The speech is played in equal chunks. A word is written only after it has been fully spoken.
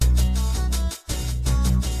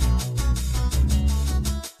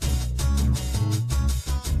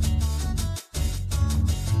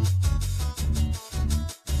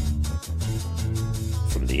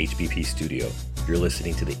HBP Studio. You're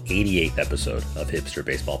listening to the 88th episode of Hipster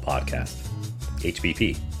Baseball Podcast.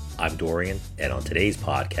 HBP, I'm Dorian, and on today's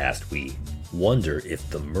podcast, we wonder if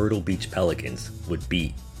the Myrtle Beach Pelicans would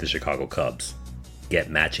beat the Chicago Cubs,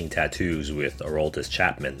 get matching tattoos with Aroldis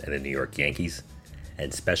Chapman and the New York Yankees,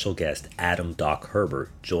 and special guest Adam Doc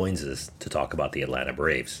Herbert joins us to talk about the Atlanta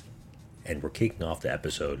Braves. And we're kicking off the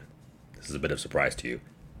episode, this is a bit of a surprise to you,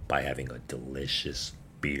 by having a delicious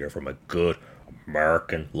beer from a good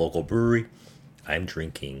American local brewery. I'm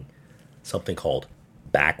drinking something called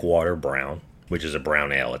Backwater Brown, which is a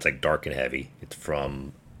brown ale. It's like dark and heavy. It's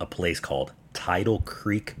from a place called Tidal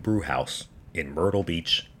Creek Brew House in Myrtle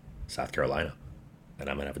Beach, South Carolina. And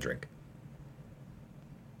I'm going to have a drink.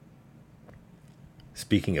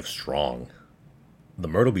 Speaking of strong, the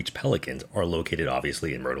Myrtle Beach Pelicans are located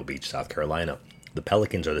obviously in Myrtle Beach, South Carolina. The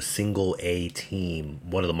Pelicans are the single A team,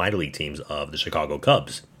 one of the minor league teams of the Chicago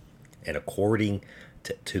Cubs. And according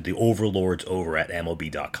to the overlords over at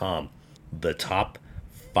MLB.com, the top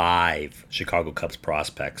 5 Chicago Cubs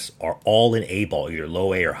prospects are all in A ball, either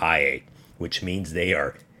low A or high A, which means they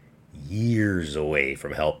are years away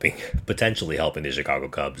from potentially helping the Chicago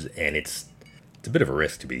Cubs. And it's a bit of a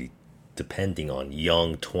risk to be depending on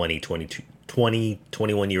young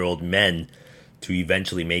 21-year-old men to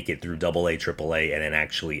eventually make it through AA, AAA, and then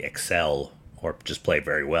actually excel or just play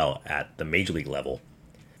very well at the major league level.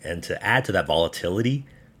 And to add to that volatility,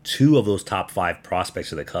 2 of those top 5 prospects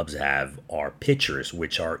that the Cubs have are pitchers,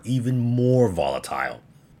 which are even more volatile.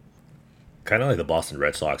 Kind of like the Boston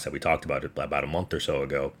Red Sox that we talked about a month or so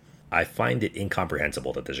ago. I find it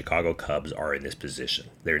incomprehensible that the Chicago Cubs are in this position.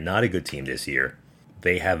 They're not a good team this year.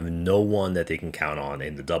 They have no one that they can count on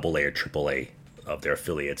in the AA or AAA of their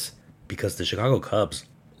affiliates because the Chicago Cubs,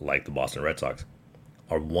 like the Boston Red Sox,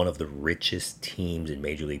 are one of the richest teams in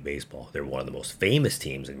Major League Baseball. They're one of the most famous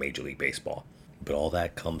teams in Major League Baseball. But all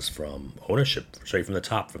that comes from ownership, straight from the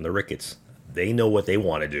top, from the Ricketts. They know what they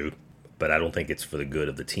want to do, but I don't think it's for the good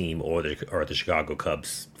of the team or the Chicago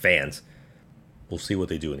Cubs fans. We'll see what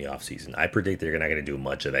they do in the offseason. I predict they're not going to do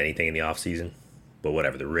much of anything in the offseason, but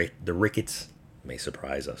whatever. The Ricketts may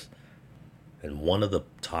surprise us. And one of the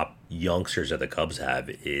top youngsters that the Cubs have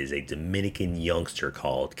is a Dominican youngster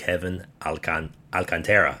called Kevin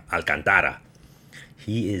Alcantara.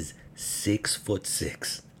 He is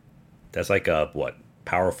 6'6". That's like a,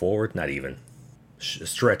 power forward? Not even.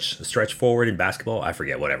 Stretch forward in basketball? I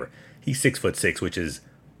forget, whatever. He's 6'6", which is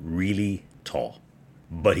really tall.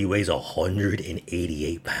 But he weighs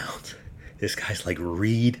 188 pounds. This guy's like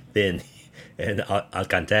reed thin. And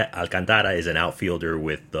Alcantara is an outfielder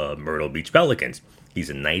with the Myrtle Beach Pelicans. He's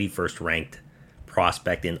a 91st ranked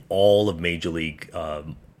prospect in all of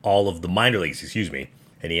all of the minor leagues, And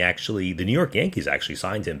the New York Yankees actually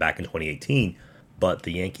signed him back in 2018, but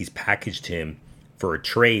the Yankees packaged him for a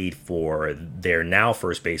trade for their now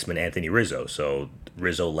first baseman, Anthony Rizzo. So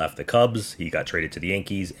Rizzo left the Cubs, he got traded to the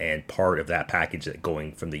Yankees, and part of that package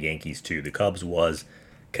going from the Yankees to the Cubs was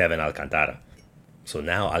Kevin Alcantara. So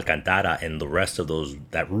now Alcantara and the rest of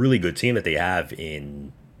that really good team that they have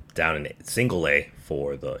down in Single A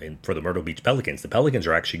for the Myrtle Beach Pelicans. The Pelicans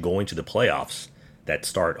are actually going to the playoffs that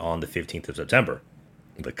start on the 15th of September.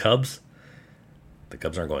 The Cubs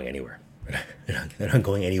aren't going anywhere. They're not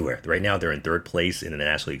going anywhere. Right now they're in 3rd place in the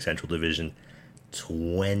National League Central Division,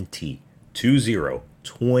 20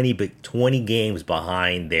 games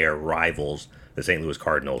behind their rivals, the St. Louis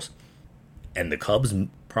Cardinals. And the Cubs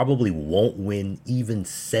probably won't win even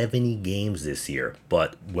 70 games this year.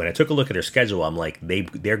 But when I took a look at their schedule, I'm like,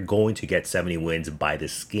 they're going to get 70 wins by the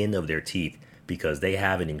skin of their teeth because they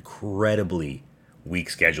have an incredibly weak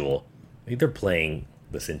schedule. They're playing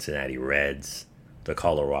the Cincinnati Reds, the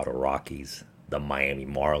Colorado Rockies, the Miami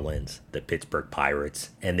Marlins, the Pittsburgh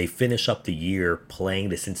Pirates, and they finish up the year playing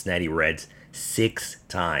the Cincinnati Reds 6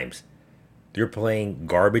 times. They're playing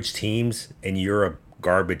garbage teams, and you're a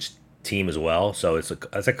garbage team as well, so it's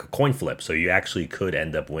like a coin flip. So you actually could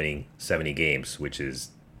end up winning 70 games, which is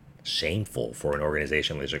shameful for an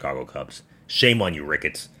organization like the Chicago Cubs. Shame on you,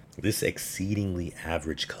 Ricketts. This exceedingly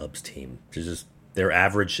average Cubs team, they're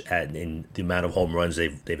average in the amount of home runs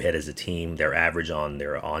they've hit as a team. They're average on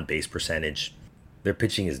their on-base percentage. Their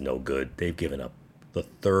pitching is no good. They've given up the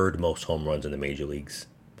 3rd most home runs in the major leagues,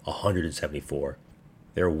 174.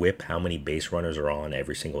 Their whip, how many base runners are on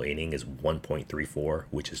every single inning, is 1.34,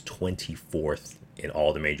 which is 24th in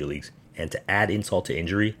all the major leagues. And to add insult to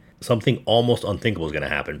injury, something almost unthinkable is going to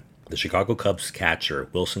happen. The Chicago Cubs catcher,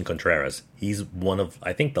 Wilson Contreras, he's one of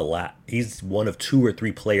 2 or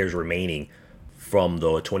 3 players remaining from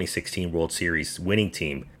the 2016 World Series winning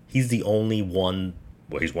team. He's the only one,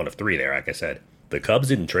 he's one of 3 there, like I said. The Cubs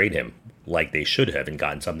didn't trade him. like they should have and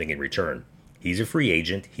gotten something in return. He's a free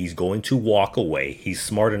agent. He's going to walk away. He's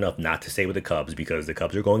smart enough not to stay with the Cubs because the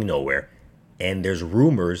Cubs are going nowhere. And there's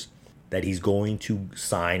rumors that he's going to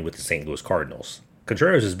sign with the St. Louis Cardinals.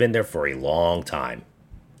 Contreras has been there for a long time.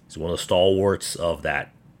 He's one of the stalwarts of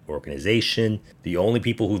that organization. The only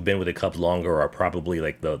people who've been with the Cubs longer are probably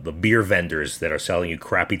like the beer vendors that are selling you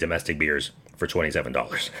crappy domestic beers for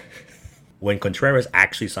 $27. When Contreras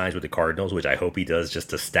actually signs with the Cardinals, which I hope he does, just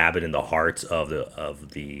to stab it in the hearts of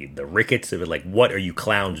the Ricketts, of it, like, what are you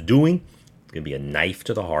clowns doing? It's gonna be a knife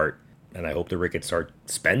to the heart, and I hope the Ricketts start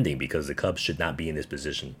spending because the Cubs should not be in this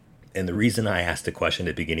position. And the reason I asked the question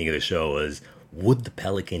at the beginning of the show is, would the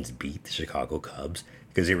Pelicans beat the Chicago Cubs?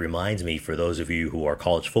 Because it reminds me, for those of you who are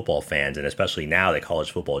college football fans, and especially now that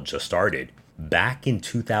college football just started, back in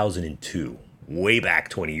 2002, way back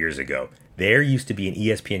 20 years ago, there used to be an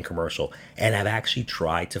ESPN commercial, and I've actually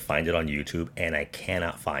tried to find it on YouTube, and I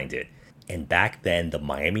cannot find it. And back then, the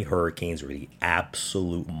Miami Hurricanes were the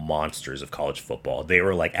absolute monsters of college football. They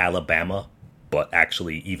were like Alabama, but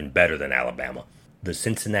actually even better than Alabama. The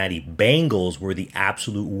Cincinnati Bengals were the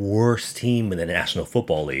absolute worst team in the National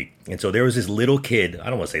Football League. And so there was this little kid, I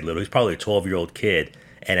don't want to say little, he's probably a 12-year-old kid,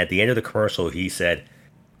 and at the end of the commercial, he said,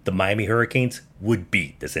 the Miami Hurricanes would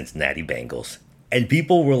beat the Cincinnati Bengals. And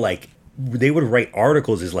people were like, they would write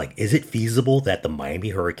articles is like, is it feasible that the Miami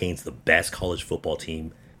Hurricanes, the best college football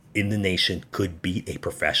team in the nation, could beat a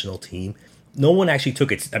professional team? No one actually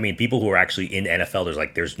took it. I mean, people who are actually in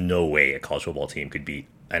NFL, there's no way a college football team could beat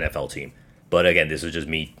an NFL team. But again, this is just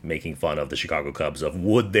me making fun of the Chicago Cubs, of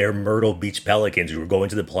would their Myrtle Beach Pelicans, who were going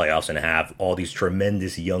to the playoffs and have all these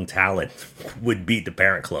tremendous young talent, would beat the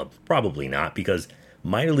parent club? Probably not, because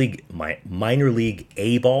minor league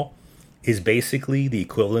A ball is basically the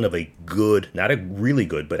equivalent of a good, not a really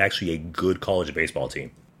good, but actually a good college baseball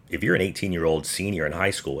team. If you're an 18-year-old senior in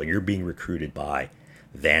high school and you're being recruited by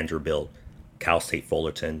Vanderbilt, Cal State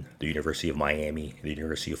Fullerton, the University of Miami, the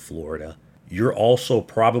University of Florida, you're also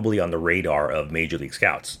probably on the radar of Major League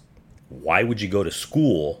Scouts. Why would you go to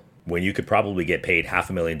school when you could probably get paid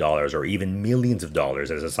 $500,000 or even millions of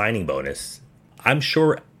dollars as a signing bonus? I'm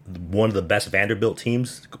sure one of the best Vanderbilt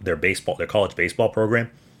teams, their college baseball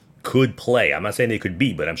program, could play. I'm not saying they could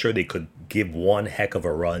beat, but I'm sure they could give one heck of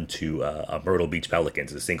a run to a Myrtle Beach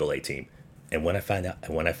Pelicans, a single A team. And when I found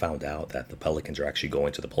out that the Pelicans are actually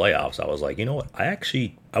going to the playoffs, I was like, you know what? I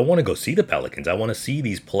want to go see the Pelicans. I want to see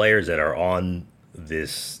these players that are on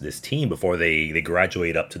this team before they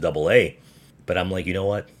graduate up to Double A. But I'm like, you know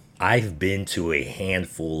what? I've been to a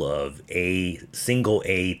handful of single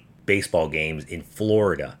A baseball games in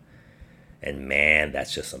Florida, and man,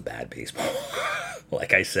 that's just some bad baseball.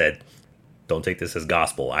 Like I said, don't take this as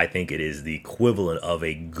gospel. I think it is the equivalent of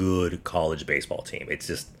a good college baseball team. It's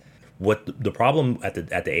just what the problem at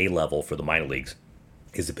the A level for the minor leagues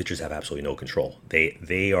is the pitchers have absolutely no control.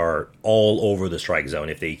 They are all over the strike zone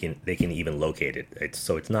if they can even locate it.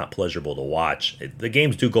 It's not pleasurable to watch. The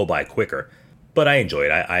games do go by quicker, but I enjoy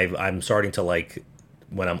it. I'm starting to like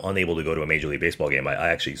when I'm unable to go to a Major League Baseball game.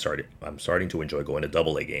 I'm starting to enjoy going to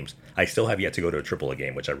Double A games. I still have yet to go to a Triple A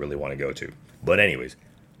game, which I really want to go to. But anyways,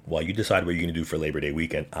 while you decide what you're going to do for Labor Day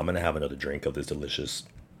weekend, I'm going to have another drink of this delicious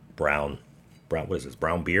brown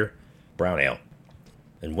beer? Brown ale.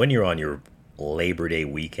 And when you're on your Labor Day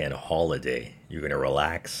weekend holiday, you're going to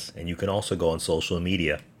relax, and you can also go on social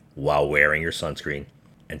media while wearing your sunscreen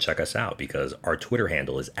and check us out, because our Twitter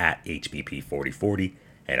handle is at HBP4040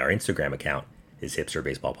 and our Instagram account is Hipster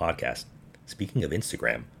Baseball Podcast. Speaking of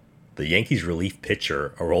Instagram, the Yankees relief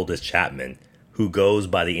pitcher Aroldis Chapman, who goes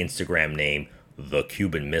by the Instagram name The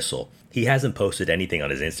Cuban Missile, he hasn't posted anything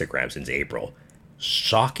on his Instagram since April.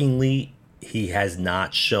 Shockingly, he has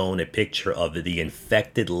not shown a picture of the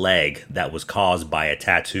infected leg that was caused by a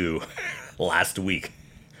tattoo last week.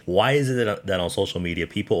 Why is it that on social media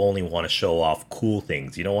people only want to show off cool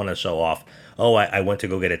things? You don't want to show off, oh, I went to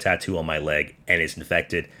go get a tattoo on my leg and it's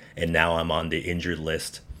infected and now I'm on the injured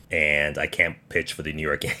list and I can't pitch for the New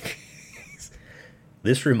York Yankees.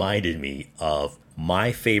 This reminded me of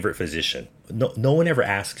my favorite physician. No one ever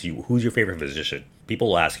asks you, who's your favorite physician? People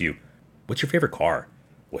will ask you, what's your favorite car?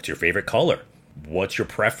 What's your favorite color? What's your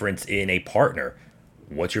preference in a partner?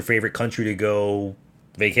 What's your favorite country to go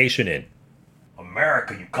vacation in?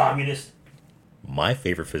 America, you communist. My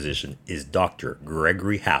favorite physician is Dr.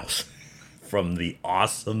 Gregory House from the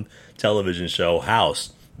awesome television show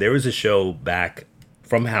House. There was a show back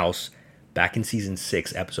from House back in season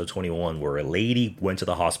 6, episode 21, where a lady went to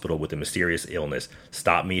the hospital with a mysterious illness.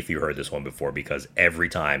 Stop me if you heard this one before, because every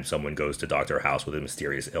time someone goes to Dr. House with a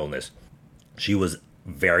mysterious illness, she was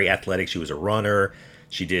very athletic. She was a runner.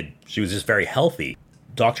 She was just very healthy.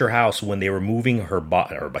 Dr. House, when they were moving her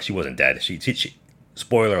body, or she wasn't dead. She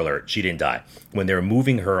spoiler alert, she didn't die. When they were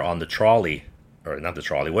moving her on the trolley, or not the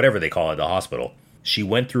trolley, whatever they call it, the hospital, she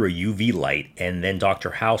went through a UV light, and then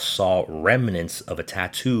Dr. House saw remnants of a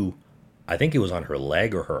tattoo. I think it was on her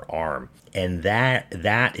leg or her arm. And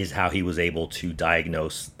that is how he was able to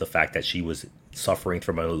diagnose the fact that she was suffering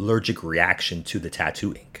from an allergic reaction to the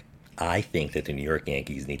tattoo ink. I think that the New York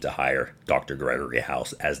Yankees need to hire Dr. Gregory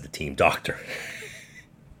House as the team doctor.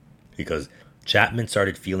 Because Chapman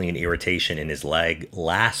started feeling an irritation in his leg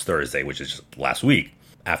last Thursday, which is just last week,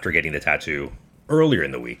 after getting the tattoo earlier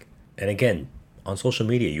in the week. And again, on social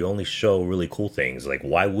media, you only show really cool things. Like,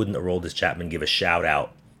 why wouldn't Aroldis Chapman give a shout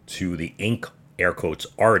out to the ink, air quotes,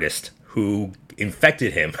 artist who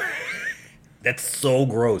infected him? That's so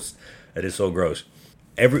gross. That is so gross.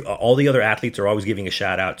 All the other athletes are always giving a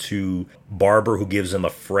shout out to barber who gives them a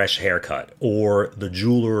fresh haircut, or the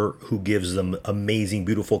jeweler who gives them amazing,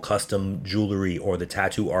 beautiful custom jewelry, or the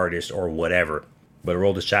tattoo artist, or whatever. But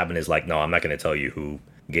Aroldis Chapman is like, no, I'm not going to tell you who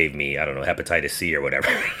gave me, I don't know, hepatitis C or whatever.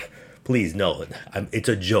 Please, no. It's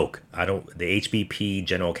a joke. The HBP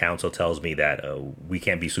general counsel tells me that we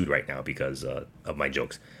can't be sued right now because of my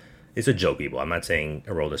jokes. It's a joke, people. I'm not saying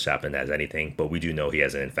Aroldis Chapman has anything, but we do know he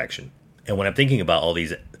has an infection. And when I'm thinking about all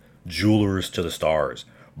these jewelers to the stars,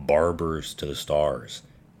 barbers to the stars,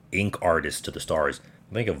 ink artists to the stars,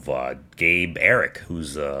 I think of Gabe Eric,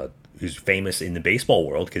 who's famous in the baseball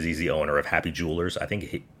world because he's the owner of Happy Jewelers. I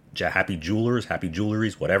think Happy Jewelers, Happy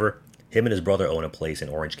Jewelries, whatever. Him and his brother own a place in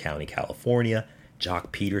Orange County, California.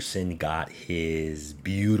 Jock Peterson got his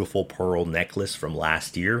beautiful pearl necklace from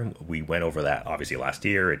last year. We went over that obviously last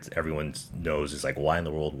year. Everyone knows, it's like, why in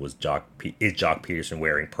the world is Jock Peterson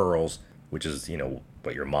wearing pearls, which is,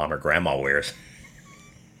 what your mom or grandma wears.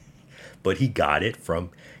 But he got it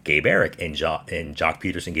from Gabe Eric, and Jock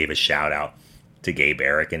Peterson gave a shout out to Gabe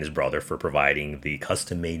Eric and his brother for providing the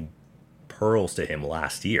custom made pearls to him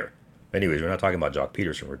last year. Anyways, we're not talking about Jock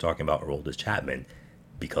Peterson. We're talking about Aroldis Chapman.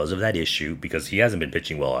 Because of that issue, because he hasn't been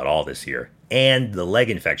pitching well at all this year, and the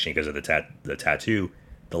leg infection because of the tattoo,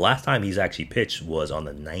 the last time he's actually pitched was on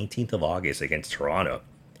the 19th of August against Toronto.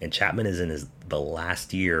 And Chapman is in the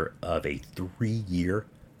last year of a 3-year,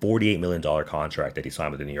 $48 million contract that he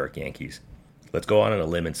signed with the New York Yankees. Let's go on a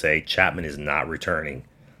limb and say Chapman is not returning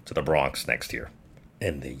to the Bronx next year.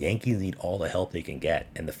 And the Yankees need all the help they can get.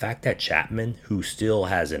 And the fact that Chapman, who still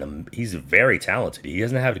has he's very talented. He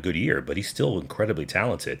doesn't have a good year, but he's still incredibly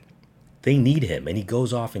talented. They need him. And he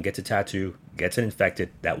goes off and gets a tattoo, gets it infected.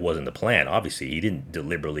 That wasn't the plan. Obviously, he didn't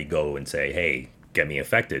deliberately go and say, hey, get me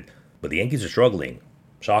infected. But the Yankees are struggling,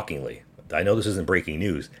 shockingly. I know this isn't breaking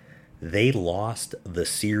news. They lost the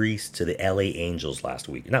series to the LA Angels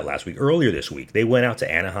earlier this week. They went out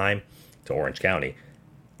to Anaheim, to Orange County,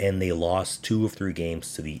 and they lost 2 of 3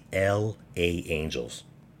 games to the LA Angels.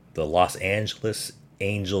 The Los Angeles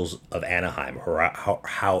Angels of Anaheim,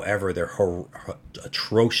 however their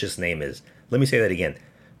atrocious name is. Let me say that again.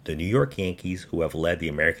 The New York Yankees, who have led the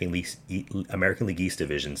American League East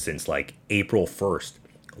division since like April 1st,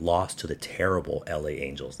 lost to the terrible LA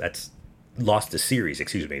Angels. Lost the series,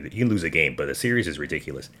 excuse me. You can lose a game, but the series is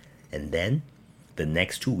ridiculous. And then, the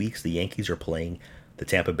next 2 weeks, the Yankees are playing the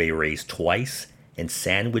Tampa Bay Rays twice, and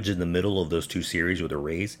sandwiched in the middle of those 2 series with the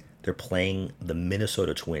Rays, they're playing the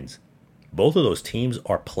Minnesota Twins. Both of those teams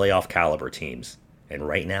are playoff caliber teams. And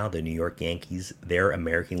right now, the New York Yankees, their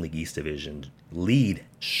American League East division lead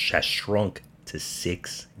has shrunk to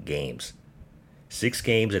 6 games. 6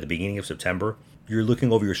 games at the beginning of September, you're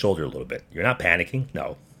looking over your shoulder a little bit. You're not panicking,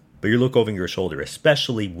 no. But you're looking over your shoulder,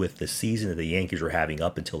 especially with the season that the Yankees were having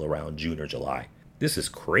up until around June or July. This is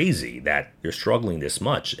crazy that you're struggling this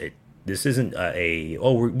much. This isn't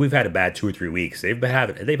we've had a bad 2 or 3 weeks. They've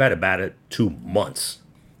had a bad 2 months.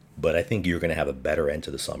 But I think you're going to have a better end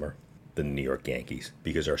to the summer than the New York Yankees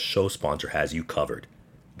because our show sponsor has you covered.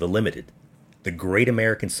 The Limited. The Great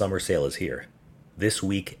American Summer Sale is here. This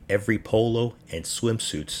week, every polo and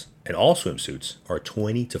swimsuits, and all swimsuits, are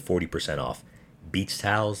 20 to 40% off. Beach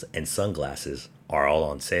towels and sunglasses are all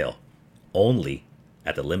on sale. Only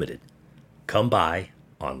at The Limited. Come by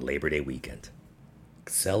on Labor Day weekend.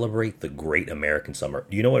 Celebrate the great American summer.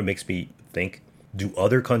 You know what it makes me think? Do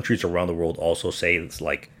other countries around the world also say it's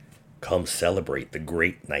like, come celebrate the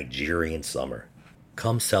great Nigerian summer?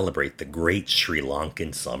 Come celebrate the great Sri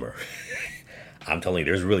Lankan summer. I'm telling you,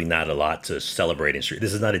 there's really not a lot to celebrate in Sri Lanka.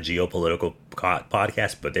 This is not a geopolitical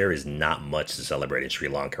podcast, but there is not much to celebrate in Sri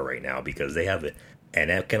Lanka right now because they have an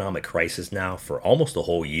economic crisis now for almost a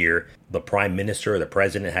whole year. The prime minister or the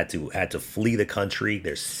president had to flee the country.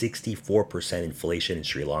 There's 64% inflation in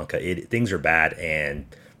Sri Lanka. Things are bad, and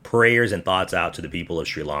prayers and thoughts out to the people of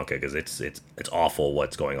Sri Lanka, because it's awful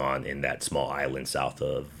what's going on in that small island south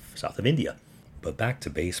of India. But back to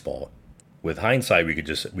baseball. With hindsight, we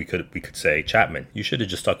could say, Chapman, you should have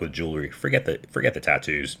just stuck with jewelry. Forget the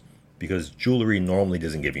tattoos, because jewelry normally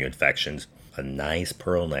doesn't give you infections. A nice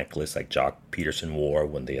pearl necklace like Jock Peterson wore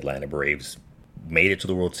when the Atlanta Braves made it to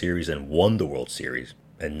the World Series and won the World Series,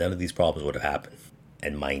 and none of these problems would have happened.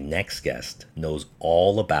 And my next guest knows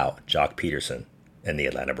all about Jock Peterson and the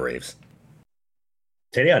Atlanta Braves.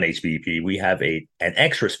 Today on HBP, we have an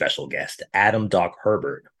extra special guest, Adam Doc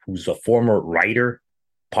Herbert, who's a former writer,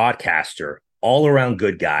 podcaster, all around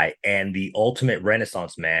good guy, and the ultimate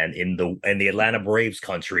Renaissance man in the Atlanta Braves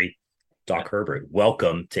country. Doc Herbert,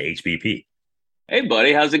 welcome to HBP. Hey,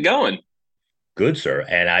 buddy, how's it going? Good, sir.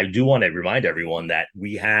 And I do want to remind everyone that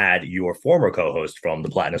we had your former co-host from the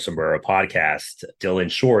Platinum Sombrero podcast, Dylan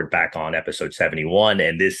Short, back on episode 71.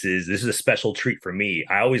 And this is a special treat for me.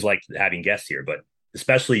 I always like having guests here, but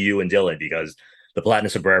especially you and Dylan, because the Platinum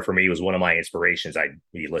Sombrero for me was one of my inspirations.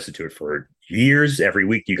 We listened to it for years. Every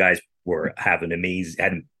week, you guys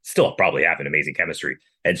still probably have an amazing chemistry.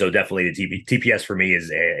 And so definitely the TPS for me is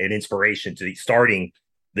an inspiration to starting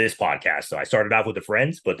this podcast. So I started off with the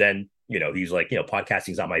friends, but then, he's like,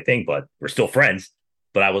 podcasting's not my thing, but we're still friends.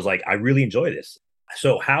 But I was like, I really enjoy this.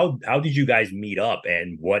 So how did you guys meet up,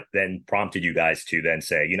 and what then prompted you guys to then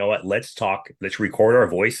say, you know what, let's talk, let's record our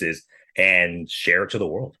voices and share it to the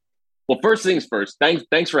world? Well, first things first,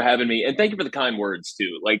 thanks for having me. And thank you for the kind words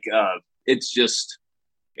too.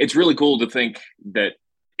 It's really cool to think that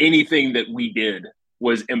anything that we did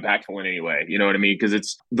was impactful in any way. You know what I mean? Because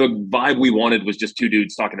it's the vibe we wanted was just two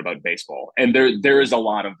dudes talking about baseball. And there is a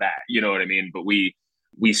lot of that, you know what I mean? But we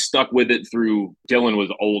stuck with it through. Dylan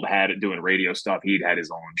was old hat at doing radio stuff. He'd had his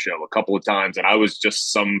own show a couple of times, and I was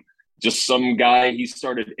just some guy he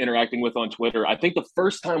started interacting with on Twitter. I think the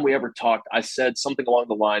first time we ever talked, I said something along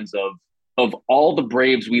the lines of all the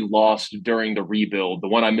Braves we lost during the rebuild, the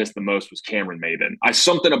one I missed the most was Cameron Maybin.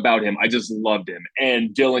 Something about him, I just loved him. And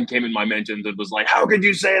Dylan came in my mentions and was like, how could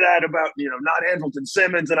you say that about, not Andrelton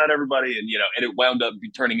Simmons and not everybody? And it wound up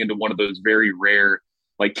turning into one of those very rare,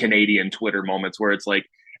 like, Canadian Twitter moments where it's like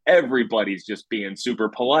everybody's just being super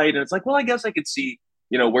polite. And it's like, well, I guess I could see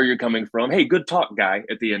where you're coming from. Hey, good talk, guy,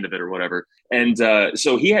 at the end of it or whatever. And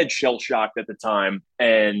so he had Shell Shocked at the time.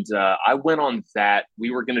 And I went on that.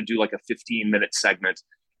 We were going to do like a 15-minute segment,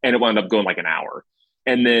 and it wound up going like an hour.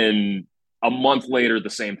 And then a month later, the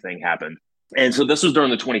same thing happened. And so this was during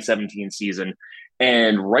the 2017 season.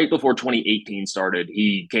 And right before 2018 started,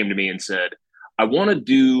 he came to me and said, I want to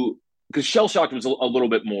do, because Shell Shocked was a little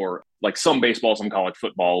bit more like some baseball, some college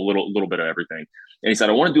football, a little bit of everything. And he said,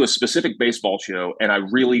 I want to do a specific baseball show, and I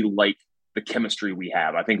really like the chemistry we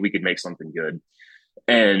have. I think we could make something good.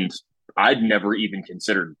 And I'd never even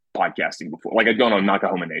considered podcasting before. Like, I'd gone on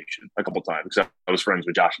Nakahoma Nation a couple of times because I was friends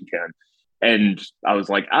with Josh and Ken. And I was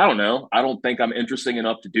like, I don't know. I don't think I'm interesting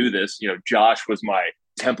enough to do this. Josh was my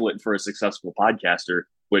template for a successful podcaster,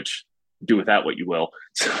 which do with that what you will.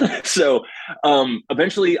 So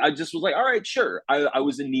eventually I just was like, all right, sure. I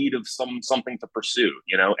was in need of something to pursue,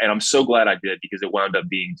 and I'm so glad I did, because it wound up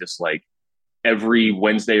being just like every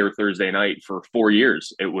Wednesday or Thursday night for 4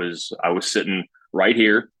 years. I was sitting right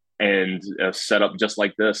here and set up just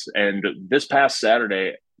like this. And this past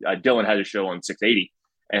Saturday, Dylan had a show on 680.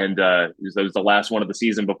 And it was the last one of the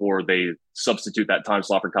season before they substitute that time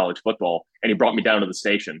slot for college football. And he brought me down to the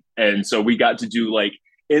station. And so we got to do like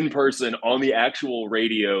in person on the actual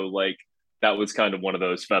radio. Like, that was kind of one of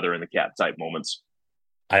those feather in the cap type moments.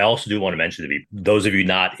 I also do want to mention to those of you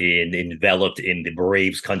not enveloped in the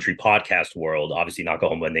Braves country podcast world, obviously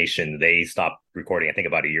Nakahoma Nation, they stopped recording, I think,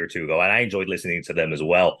 about a year or two ago. And I enjoyed listening to them as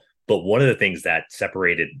well. But one of the things that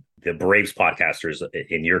separated the Braves podcasters,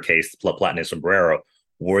 in your case, Platinum Sombrero,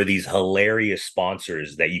 were these hilarious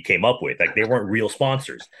sponsors that you came up with. Like, they weren't real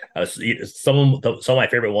sponsors. Some of my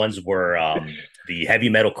favorite ones were the heavy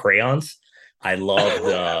metal crayons. I loved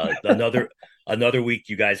another week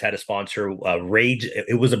you guys had a sponsor, Rage.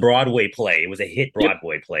 It was a Broadway play. It was a hit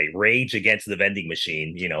Broadway play, Rage Against the Vending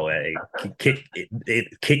Machine.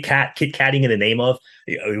 Kit-Katting in the name of.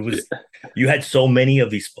 It was. You had so many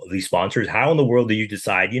of these sponsors. How in the world did you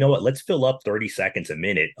decide, what, let's fill up 30 seconds a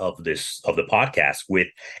minute of the podcast with?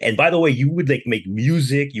 And by the way, you would like make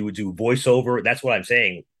music, you would do voiceover. That's what I'm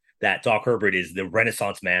saying. That Doc Herbert is the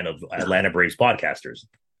Renaissance man of Atlanta Braves podcasters.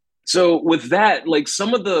 So with that, like,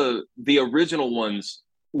 some of the original ones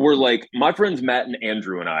were like my friends Matt and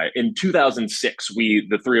Andrew and I in 2006.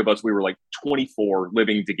 The three of us, we were like 24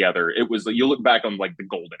 living together. It was, you look back on like the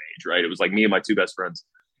golden age, right? It was like me and my two best friends.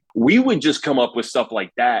 We would just come up with stuff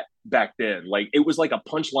like that back then. Like it was like a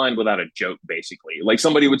punchline without a joke, basically. Like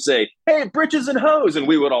somebody would say, "Hey, britches and hose," and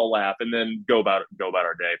we would all laugh and then go about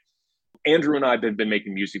our day. Andrew and I have been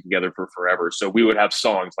making music together for forever. So we would have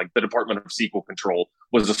songs like the Department of Sequel Control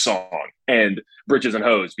was a song and Bridges and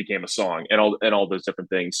Hose became a song and all those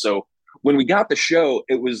different things. So when we got the show,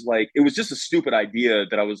 it was just a stupid idea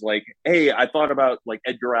that I was like, hey, I thought about like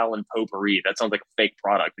Edgar Allan Potpourri. That sounds like a fake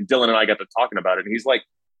product. And Dylan and I got to talking about it. And he's like,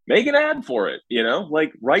 make an ad for it,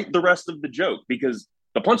 like write the rest of the joke because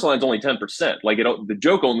the punchline's only 10%. Like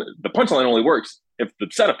the punchline only works if the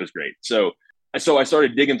setup is great. So I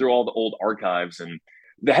started digging through all the old archives, and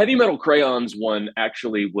the Heavy Metal Crayons one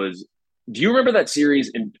actually was. Do you remember that series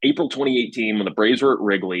in April 2018 when the Braves were at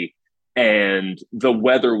Wrigley and the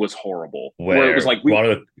weather was horrible? Where it was like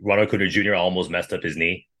Ronald Acuña Jr. almost messed up his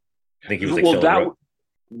knee. I think he was like,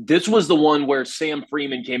 this was the one where Sam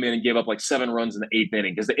Freeman came in and gave up like 7 runs in the 8th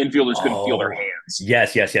inning because the infielders couldn't feel their hands.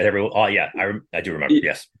 Yes. Everyone, I do remember.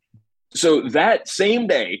 Yes. So that same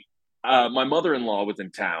day, my mother-in-law was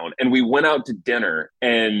in town and we went out to dinner,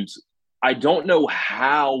 and I don't know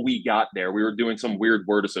how we got there. We were doing some weird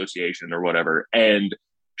word association or whatever. And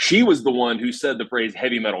she was the one who said the phrase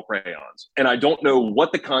Heavy Metal Crayons. And I don't know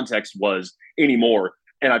what the context was anymore.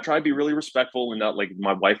 And I try to be really respectful and not like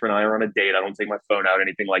my wife and I are on a date. I don't take my phone out,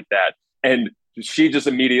 anything like that. And she just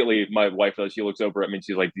immediately, my wife, she looks over at me and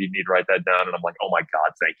she's like, "Do you need to write that down?" And I'm like, "Oh my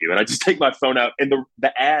God, thank you." And I just take my phone out, and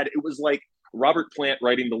the ad, it was like Robert Plant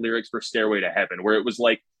writing the lyrics for Stairway to Heaven, where it was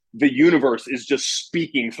like, the universe is just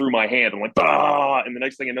speaking through my hand. I'm like, ah, and the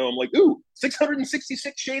next thing I know, I'm like, ooh,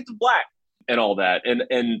 666 shades of black and all that.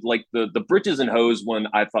 And like the Britches and Hose one,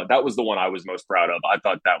 I thought that was the one I was most proud of. I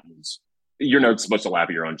thought that was, you're not supposed to laugh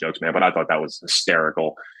at your own jokes, man, but I thought that was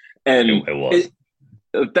hysterical. And it was.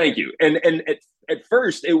 Thank you. And at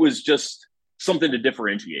first it was just something to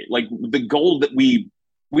differentiate. Like the goal that we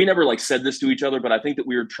never like said this to each other, but I think that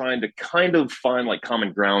we were trying to kind of find like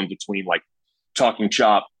common ground between like Talking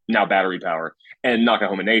Chop, now Battery Power, and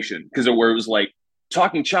Nakahoma Nation, because where it was like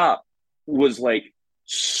Talking Chop was like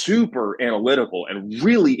super analytical and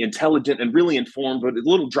really intelligent and really informed, but a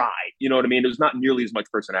little dry. You know what I mean? There's not nearly as much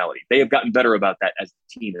personality. They have gotten better about that as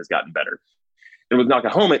the team has gotten better. And with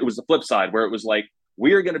Nakahoma, it was the flip side where it was like,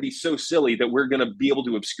 we are going to be so silly that we're going to be able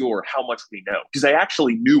to obscure how much we know, because they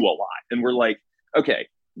actually knew a lot. And we're like, okay,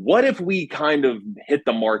 what if we kind of hit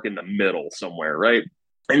the mark in the middle somewhere, right?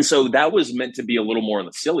 And so that was meant to be a little more on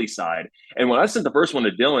the silly side. And when I sent the first one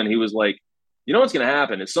to Dylan, he was like, you know what's going to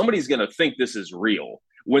happen is somebody's going to think this is real.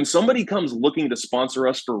 When somebody comes looking to sponsor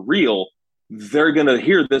us for real, they're going to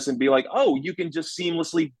hear this and be like, oh, you can just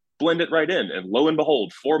seamlessly blend it right in. And lo and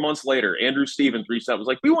behold, 4 months later, Andrew Stevens reached out and was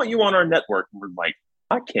like, we want you on our network. And we're like,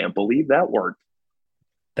 I can't believe that worked.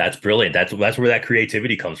 That's brilliant. That's where that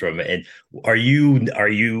creativity comes from. And are you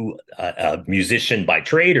a musician by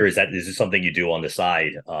trade, or is this something you do on the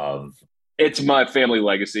side of? It's my family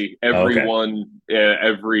legacy. Everyone,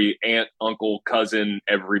 every aunt, uncle, cousin,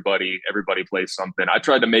 everybody plays something. I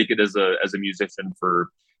tried to make it as a musician for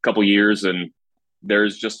a couple years, and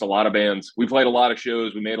there's just a lot of bands. We played a lot of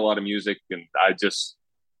shows. We made a lot of music, and I just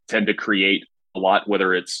tend to create a lot,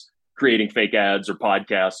 whether it's creating fake ads or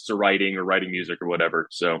podcasts or writing music or whatever.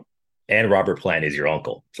 So, and Robert Plant is your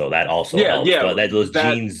uncle, so that also helps. So those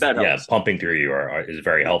genes, pumping through you is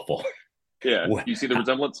very helpful. Yeah, you see the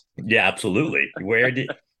resemblance? Yeah, absolutely. Where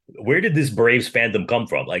did this Braves fandom come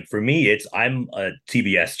from? Like for me, I'm a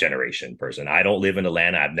TBS generation person. I don't live in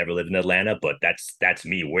Atlanta. I've never lived in Atlanta, but that's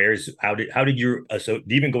me. How did your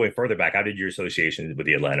even going further back? How did your association with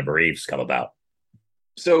the Atlanta Braves come about?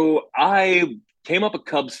 So I came up a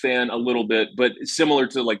Cubs fan a little bit, but similar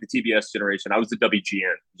to like the TBS generation, I was the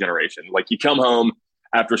WGN generation. Like you come home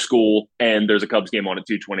after school and there's a Cubs game on at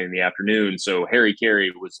 2:20 in the afternoon. So Harry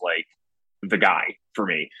Carey was like the guy for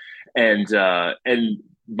me. And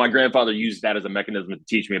my grandfather used that as a mechanism to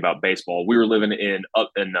teach me about baseball. We were living in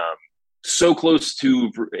so close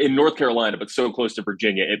to in North Carolina, but so close to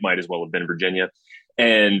Virginia, it might as well have been Virginia.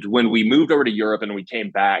 And when we moved over to Europe and we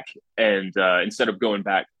came back, and instead of going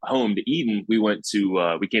back home to Eden, we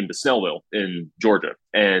came to Snellville in Georgia.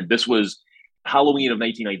 And this was Halloween of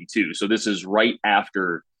 1992. So this is right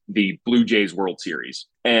after the Blue Jays World Series.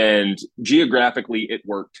 And geographically, it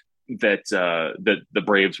worked that the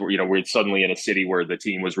Braves we're suddenly in a city where the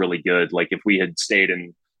team was really good. Like if we had stayed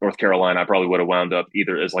in North Carolina, I probably would have wound up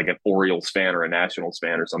either as like an Orioles fan or a Nationals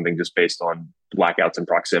fan or something, just based on blackouts and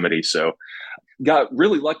proximity. So got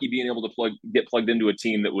really lucky being able to get plugged into a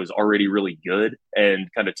team that was already really good and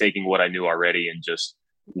kind of taking what I knew already, and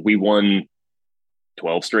we won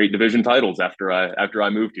 12 straight division titles after I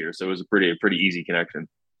moved here. So it was a pretty easy connection.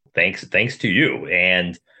 Thanks to you.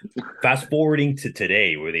 And fast forwarding to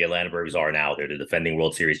today, where the Atlanta Braves are now, they're the defending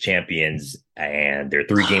World Series champions, and they're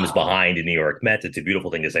 3 games behind the New York Mets. It's a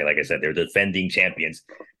beautiful thing to say. Like I said, they're defending champions,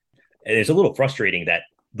 and it's a little frustrating that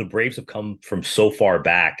the Braves have come from so far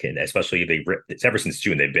back, and especially it's ever since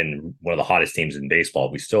June, they've been one of the hottest teams in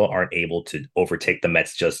baseball. We still aren't able to overtake the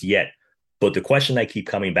Mets just yet. But the question I keep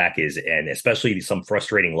coming back is, and especially some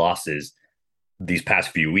frustrating losses these past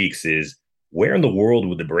few weeks, is where in the world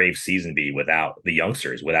would the Braves season be without the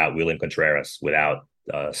youngsters, without William Contreras, without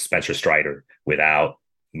Spencer Strider, without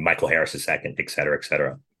Michael Harris II, et cetera, et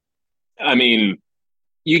cetera? I mean,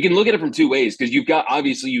 you can look at it from two ways because you've got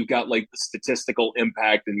like the statistical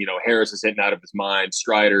impact, and Harris is hitting out of his mind.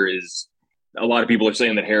 Strider is, a lot of people are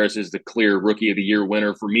saying that Harris is the clear Rookie of the Year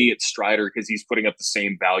winner. For me, it's Strider because he's putting up the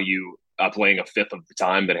same value playing a fifth of the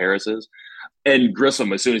time that Harris is. And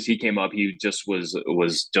Grissom, as soon as he came up, he just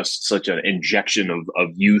was just such an injection of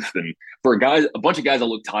youth. And for a bunch of guys that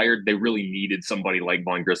look tired, they really needed somebody like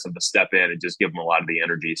Vaughn Grissom to step in and just give them a lot of the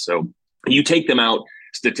energy. So you take them out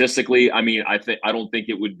statistically. I mean, I don't think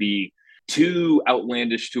it would be too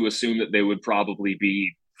outlandish to assume that they would probably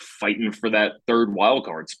be fighting for that third wild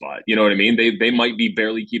card spot. You know what I mean? They might be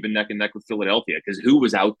barely keeping neck and neck with Philadelphia because who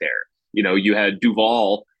was out there? You had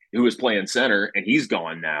Duvall, who was playing center, and he's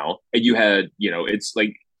gone now. And you had, it's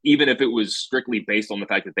like, even if it was strictly based on the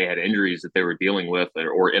fact that they had injuries that they were dealing with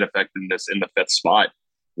or ineffectiveness in the fifth spot,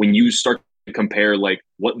 when you start to compare like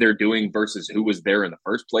what they're doing versus who was there in the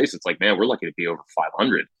first place, it's like, man, we're lucky to be over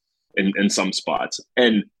 500 in some spots.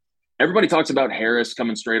 And everybody talks about Harris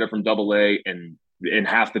coming straight up from AA, and in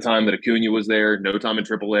half the time that Acuna was there, no time in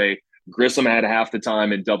AAA. Grissom had half the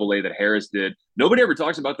time in AA that Harris did. Nobody ever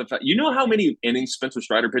talks about the fact. You know how many innings Spencer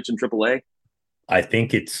Strider pitched in AAA? I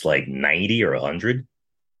think it's like 90 or 100.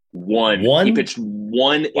 One. He pitched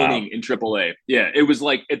one Wow. inning in AAA. Yeah, it was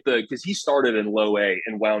like because he started in low A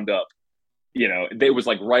and wound up. It was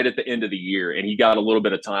like right at the end of the year, and he got a little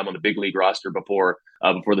bit of time on the big league roster before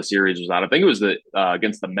the series was out. I think it was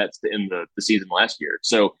against the Mets to end the season last year.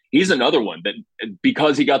 So he's another one that,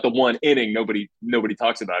 because he got the one inning, nobody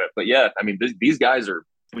talks about it. But yeah, I mean, these guys are,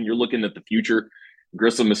 when you're looking at the future,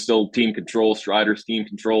 Grissom is still team control, Strider's team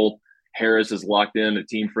control. Harris is locked in a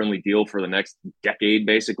team friendly deal for the next decade,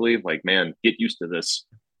 basically. Like, man, get used to this.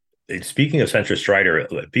 Speaking of Spencer Strider,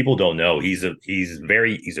 people don't know he's a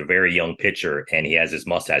very young pitcher, and he has this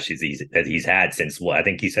mustache he's had since, well, I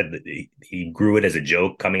think he said that he grew it as a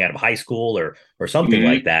joke coming out of high school or something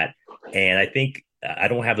like that. And I think, I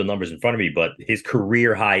don't have the numbers in front of me, but his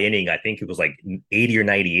career high inning, I think it was like 80 or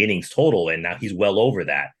 90 innings total, and now he's well over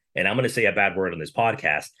that. And I'm going to say a bad word on this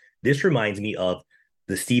podcast. This reminds me of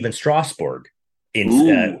the Steven Strasburg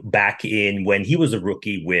back in when he was a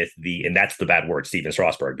rookie and that's the bad word, Steven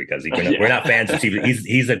Strasburg, because we're not fans of Steven.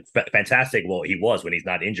 He's a fantastic. Well, he was when he's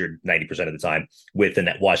not injured 90% of the time with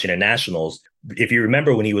the Washington Nationals. If you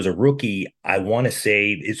remember when he was a rookie, I want to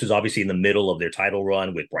say this was obviously in the middle of their title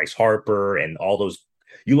run with Bryce Harper and all those.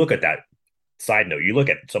 You look at that. Side note, you look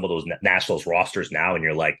at some of those Nationals rosters now, and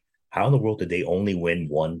you're like, how in the world did they only win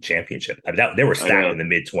one championship? I mean, they were stacked in the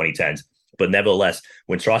mid 2010s. But nevertheless,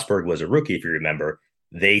 when Strasburg was a rookie, if you remember,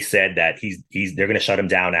 they said that they're going to shut him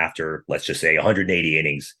down after, let's just say, 180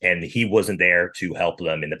 innings, and he wasn't there to help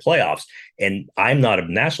them in the playoffs. And I'm not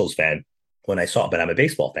a Nationals fan but I'm a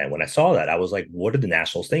baseball fan. When I saw that, I was like, what are the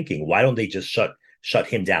Nationals thinking? Why don't they just shut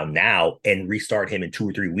him down now and restart him in 2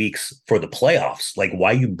 or 3 weeks for the playoffs? Like,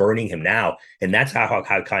 why are you burning him now? And that's how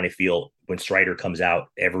I kind of feel when Strider comes out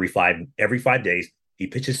every 5 days. He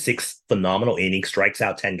pitches 6 phenomenal innings, strikes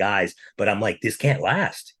out 10 guys, but I'm like, this can't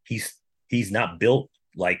last. He's not built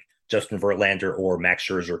like Justin Verlander or Max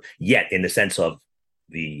Scherzer yet, in the sense of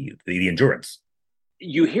the endurance.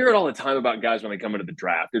 You hear it all the time about guys when they come into the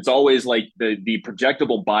draft. It's always like the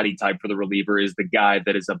projectable body type for the reliever is the guy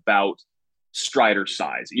that is about Strider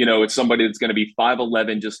size. It's somebody that's going to be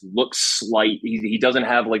 5'11", just looks slight. He doesn't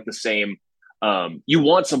have like the same. You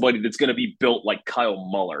want somebody that's going to be built like Kyle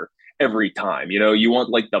Muller every time. You want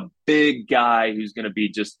like the big guy who's going to be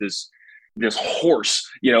just this horse,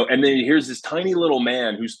 and then here's this tiny little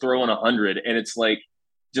man who's throwing 100, and it's like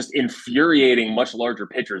just infuriating much larger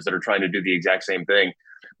pitchers that are trying to do the exact same thing.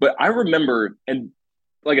 But I remember, and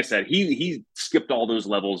like I said, he skipped all those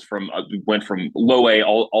levels went from low A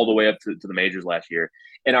all the way up to the majors last year.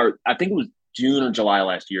 And I think it was June or July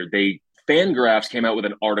last year, Fangraphs came out with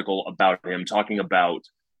an article about him talking about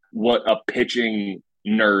what a pitching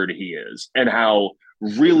nerd he is and how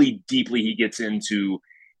really deeply he gets into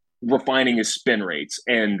refining his spin rates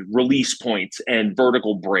and release points and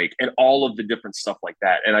vertical break and all of the different stuff like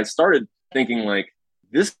that. And I started thinking, like,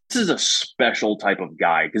 this is a special type of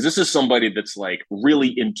guy because this is somebody that's like really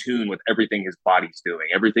in tune with everything his body's doing,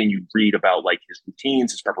 everything you read about, like his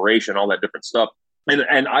routines, his preparation, all that different stuff.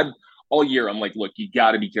 And I've all year I'm like, look, you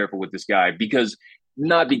got to be careful with this guy because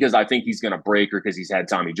not because I think he's going to break or because he's had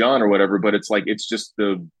Tommy John or whatever, but it's like it's just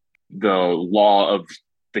the law of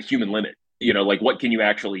the human limit. You know, like what can you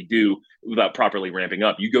actually do without properly ramping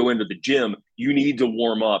up? You go into the gym, you need to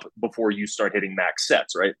warm up before you start hitting max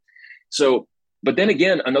sets, right? So, but then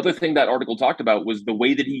again, another thing that article talked about was the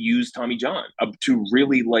way that he used Tommy John to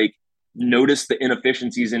really like notice the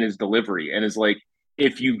inefficiencies in his delivery and is like,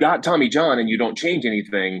 if you got Tommy John and you don't change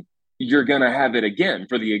anything, you're gonna have it again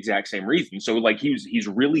for the exact same reason. So like he's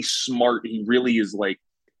really smart. He really is like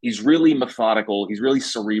he's really methodical. He's really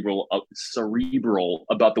cerebral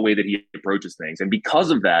about the way that he approaches things. And because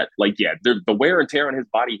of that, like yeah, the wear and tear on his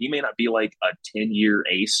body, he may not be like a 10-year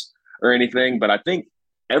ace or anything, but I think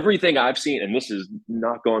everything I've seen, and this is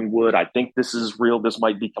knock on wood, I think this is real. This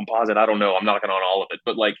might be composite. I don't know. I'm knocking on all of it,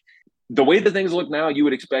 but like the way that things look now, you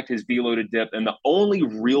would expect his velo to dip. And the only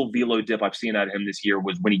real velo dip I've seen out of him this year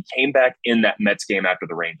was when he came back in that Mets game after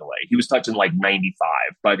the rain delay. He was touching like 95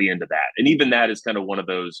 by the end of that. And even that is kind of one of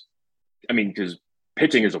those, I mean, because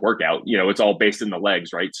pitching is a workout, you know, it's all based in the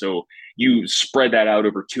legs, right? So you spread that out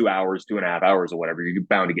over 2 hours, 2.5 hours or whatever, you're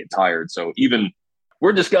bound to get tired. So even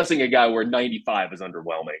we're discussing a guy where 95 is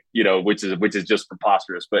underwhelming, you know, which is just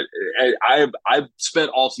preposterous. But I've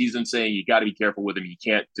spent all season saying you got to be careful with him. You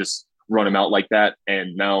can't just run him out like that.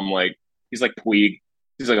 And now I'm like, he's like Puig.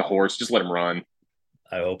 He's like a horse. Just let him run.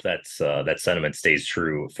 I hope that sentiment stays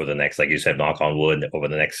true for the next, like you said, knock on wood, over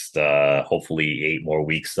the next hopefully 8 more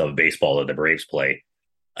weeks of baseball that the Braves play.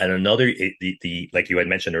 And another, the like you had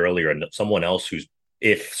mentioned earlier, someone else who's,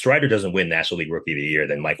 if Strider doesn't win National League Rookie of the Year,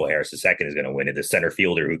 then Michael Harris II is going to win it. The center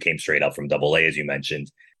fielder who came straight up from Double A, as you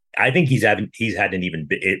mentioned. I think he's had an even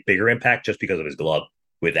bigger impact just because of his glove.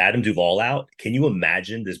 With Adam Duvall out, can you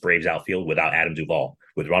imagine this Braves outfield without Adam Duvall?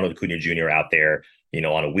 With Ronald Acuna Jr. out there, you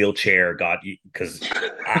know, on a wheelchair, God, because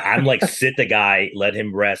I'm like, sit the guy, let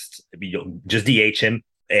him rest, just DH him.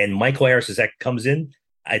 And Michael Harris II comes in.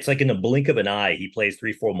 It's like in the blink of an eye, he plays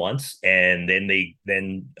 3-4 months, and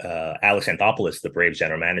then Alex Anthopoulos, the Braves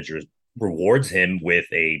general manager, rewards him with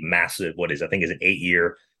a massive, I think is an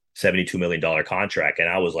 8-year, $72 million contract. And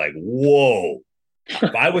I was like, whoa.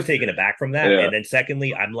 I was taken aback from that. Yeah. And then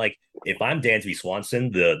secondly, I'm like, if I'm Dansby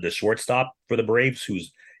Swanson, the shortstop for the Braves,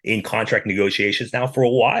 who's in contract negotiations now for a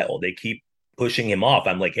while, they keep pushing him off.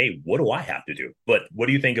 I'm like, hey, what do I have to do? But what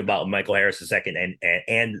do you think about Michael Harris II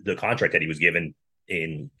and the contract that he was given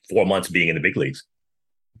in 4 months being in the big leagues?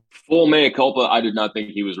 Full mea culpa. I did not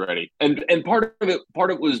think he was ready. And part of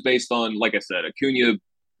it was based on, like I said, Acuna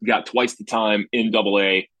got twice the time in Double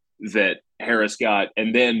A that Harris got,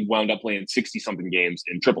 and then wound up playing 60-something games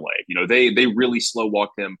in AAA. You know, they really slow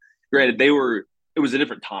walked him. Granted, it was a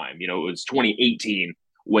different time. You know, it was 2018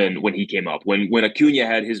 when he came up. When Acuna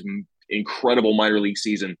had his incredible minor league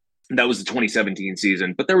season, that was the 2017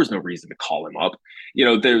 season, but there was no reason to call him up. You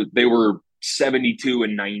know, they were 72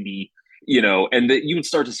 and 90, you know, and you would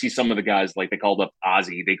start to see some of the guys, like they called up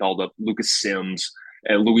Ozzie, they called up Lucas Sims,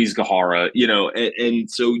 and Luis Gajara, you know, and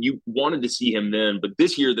so you wanted to see him then, but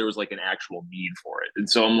this year there was like an actual need for it. And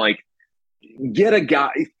so I'm like, get a guy,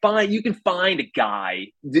 you can find a guy.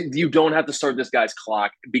 You don't have to start this guy's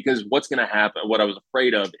clock, because what's going to happen, what I was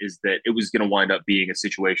afraid of, is that it was going to wind up being a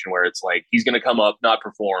situation where it's like, he's going to come up, not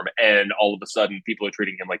perform, and all of a sudden people are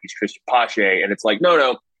treating him like he's Christian Pache. And it's like,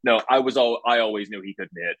 no, I always knew he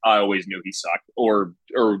couldn't hit. I always knew he sucked, or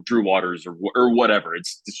Drew Waters or whatever.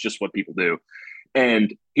 It's just what people do.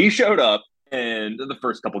 And he showed up, and the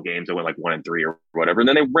first couple games, they went like 1-3 or whatever. And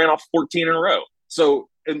then they ran off 14 in a row. So,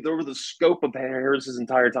 and over the scope of Harris's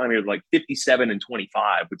entire time, he was like 57 and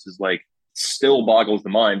 25, which is like still boggles the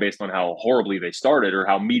mind based on how horribly they started or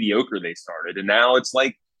how mediocre they started. And now it's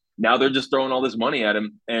like, now they're just throwing all this money at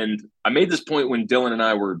him. And I made this point when Dylan and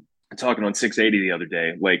I were talking on 680 the other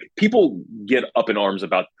day. Like, people get up in arms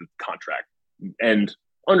about the contract, and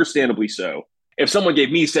understandably so. If someone gave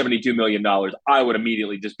me $72 million, I would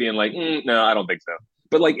immediately just be like, no, I don't think so.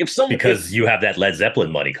 But like, because you have that Led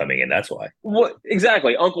Zeppelin money coming in, that's why. What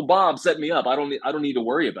exactly? Uncle Bob set me up. I don't need to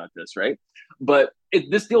worry about this, right? But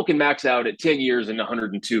this deal can max out at 10 years and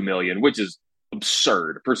 102 million, which is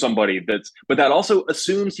absurd for somebody but that also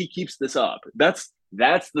assumes he keeps this up. That's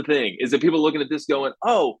the thing, is that people looking at this going,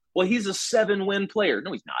 oh, well, he's a 7-win player.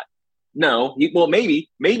 No, he's not. No, maybe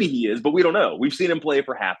he is, but we don't know. We've seen him play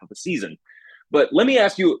for half of the season. But let me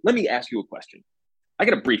ask you a question. I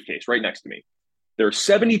got a briefcase right next to me. There's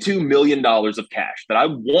 $72 million of cash that I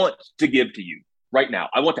want to give to you. right now.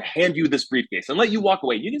 I want to hand you this briefcase and let you walk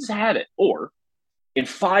away. You can just have it. Or in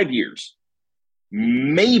 5 years,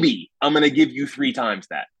 maybe I'm going to give you 3 times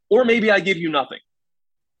that. Or maybe I give you nothing.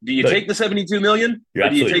 Do you Look, take the 72 million you're or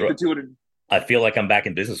do you absolutely take right. the 200? I feel like I'm back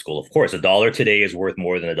in business school. Of course, a dollar today is worth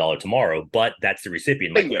more than a dollar tomorrow, but that's the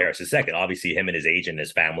recipient, Michael Bingo. Harris II. Obviously, him and his agent and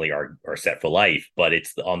his family are set for life, but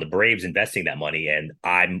it's on the Braves investing that money. And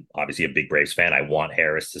I'm obviously a big Braves fan. I want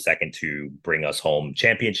Harris II to bring us home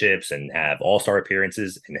championships and have all-star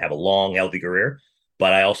appearances and have a long, healthy career.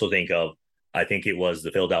 But I think it was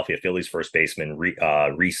the Philadelphia Phillies first baseman,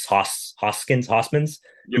 Reese Hoskins,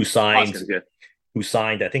 who Yep. signed Hoskins, yeah.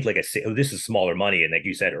 I think like this is smaller money, and like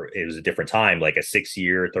you said, it was a different time, like a 6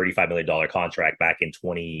 year, $35 million contract back in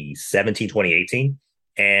 2017, 2018,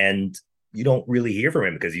 and you don't really hear from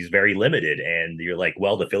him because he's very limited. And you're like,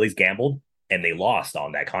 well, the Phillies gambled and they lost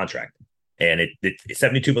on that contract, and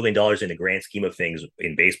 $72 million in the grand scheme of things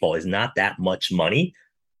in baseball is not that much money,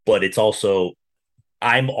 but it's also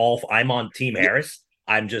I'm on Team Yeah. Harris.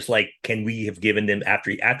 I'm just like, can we have given them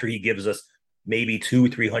after he gives us maybe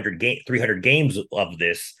 300 games of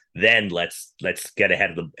this, then let's get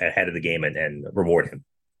ahead of the game and reward him.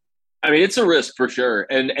 I mean, it's a risk for sure,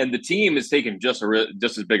 and the team is taking just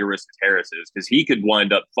as big a risk as Harris is because he could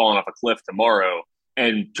wind up falling off a cliff tomorrow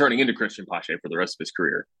and turning into Christian Pache for the rest of his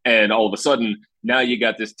career. And all of a sudden, now you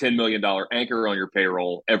got this $10 million anchor on your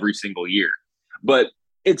payroll every single year. But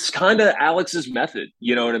it's kind of Alex's method,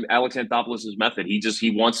 you know, and Alex Anthopoulos' method.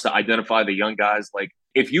 He wants to identify the young guys. Like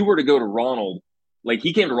if you were to go to Ronald, like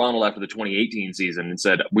he came to Ronald after the 2018 season and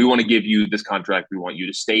said, "We want to give you this contract. We want you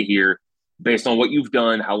to stay here based on what you've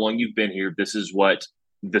done, how long you've been here. This is what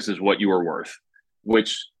you are worth."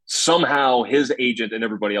 Which somehow his agent and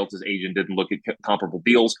everybody else's agent didn't look at comparable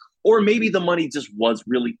deals, or maybe the money just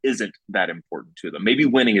really isn't that important to them. Maybe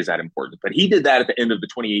winning is that important, but he did that at the end of the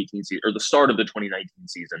 2018 season or the start of the 2019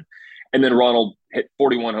 season, and then Ronald hit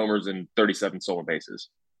 41 homers and 37 stolen bases.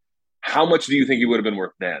 How much do you think he would have been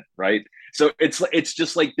worth then, right? So it's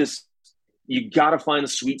just like this. You got to find the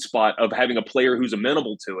sweet spot of having a player who's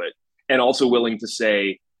amenable to it and also willing to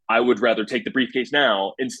say, I would rather take the briefcase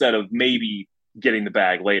now instead of maybe getting the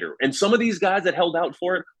bag later. And some of these guys that held out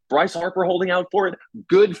for it, Bryce Harper holding out for it,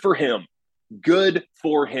 good for him. Good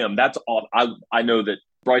for him. That's all. I know that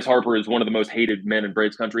Bryce Harper is one of the most hated men in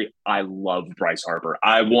Braves country. I love Bryce Harper.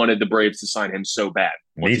 I wanted the Braves to sign him so bad.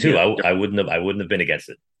 Me too. I wouldn't have been against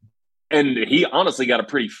it. And he honestly got a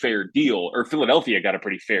pretty fair deal, or Philadelphia got a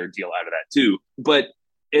pretty fair deal out of that too. But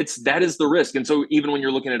that is the risk. And so even when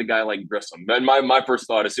you're looking at a guy like Grissom, and my first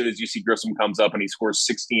thought, as soon as you see Grissom comes up and he scores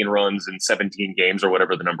 16 runs in 17 games or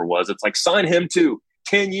whatever the number was, it's like, sign him too.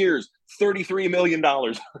 10 years, $33 million.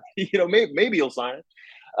 Maybe he'll sign it.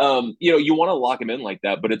 You want to lock him in like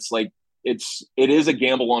that, but it's like, it is a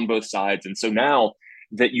gamble on both sides. And so now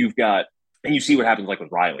that you've got, and you see what happens like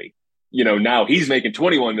with Riley, now he's making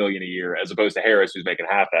 21 million a year as opposed to Harris, who's making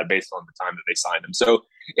half that based on the time that they signed him. So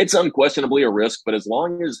it's unquestionably a risk, but as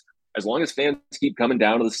long as fans keep coming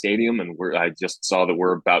down to the stadium, and I just saw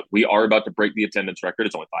that we are about to break the attendance record.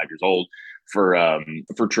 It's only 5 years old for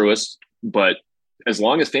Truist, but as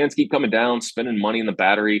long as fans keep coming down, spending money in the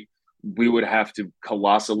Battery, we would have to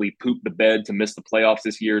colossally poop the bed to miss the playoffs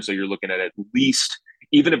this year. So you're looking at least,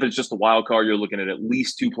 even if it's just a wild card, you're looking at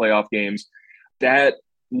least 2 playoff games. That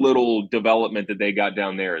little development that they got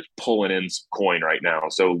down there is pulling in some coin right now.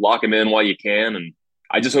 So lock him in while you can. And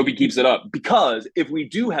I just hope he keeps it up, because if we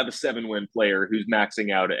do have a 7-win player who's maxing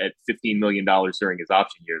out at $15 million during his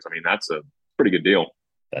option years, I mean, that's a pretty good deal.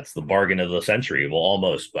 That's the bargain of the century. Well,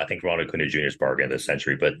 almost. I think Ronald Acuna Jr.'s bargain of the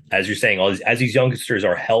century. But as you're saying, as these youngsters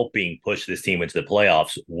are helping push this team into the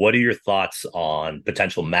playoffs, what are your thoughts on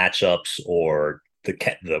potential matchups or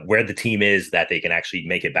where the team is that they can actually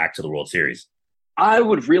make it back to the World Series? I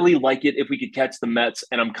would really like it if we could catch the Mets,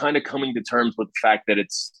 and I'm kind of coming to terms with the fact that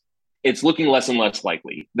it's looking less and less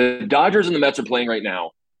likely. The Dodgers and the Mets are playing right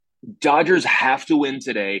now. Dodgers have to win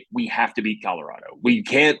today. We have to beat Colorado. We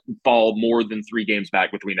can't fall more than 3 games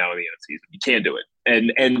back between now and the end of the season. You can't do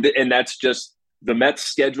it. And that's just, the Mets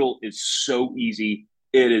schedule is so easy.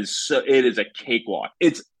 It is a cakewalk.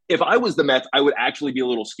 If I was the Mets, I would actually be a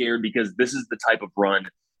little scared, because this is the type of run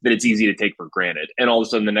that it's easy to take for granted. And all of a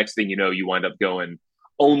sudden, the next thing you know, you wind up going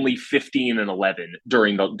only 15-11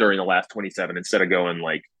 during the last 27 instead of going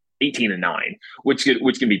like 18-9, which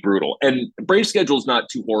can be brutal. And Braves schedule is not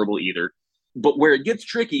too horrible either. But where it gets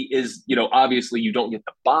tricky is, obviously you don't get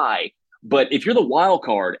the bye. But if you're the wild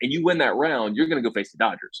card and you win that round, you're going to go face the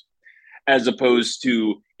Dodgers. As opposed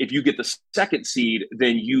to, if you get the 2nd seed,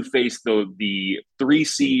 then you face the 3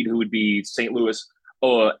 seed, who would be St. Louis,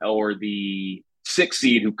 or the sixth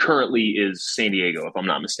seed who currently is San Diego, if I'm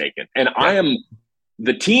not mistaken. And I Yep. am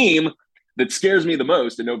the team that scares me the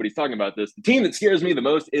most, and nobody's talking about this. The team that scares me the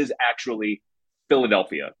most is actually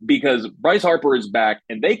Philadelphia, because Bryce Harper is back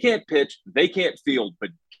and they can't pitch, they can't field, but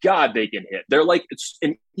God, they can hit. They're like, it's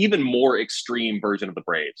an even more extreme version of the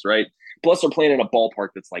Braves, right? Plus, they're playing in a ballpark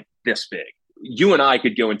that's like this big. You and I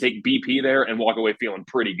could go and take BP there and walk away feeling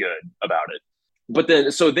pretty good about it. But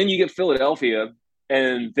then you get Philadelphia,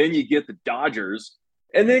 and then you get the Dodgers,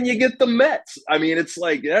 and then you get the Mets. I mean, it's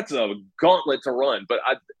like that's a gauntlet to run. But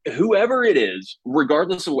whoever it is,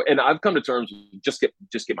 regardless of, and I've come to terms with just get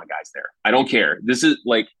my guys there. I don't care. This is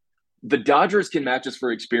like the Dodgers can match us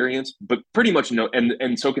for experience, but pretty much no,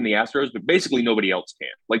 and so can the Astros. But basically, nobody else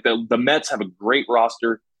can. Like the Mets have a great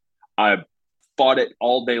roster. I've fought it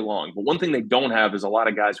all day long. But one thing they don't have is a lot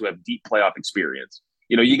of guys who have deep playoff experience.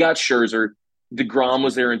 You know, you got Scherzer. DeGrom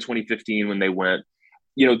was there in 2015 when they went.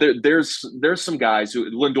 You know, there's some guys who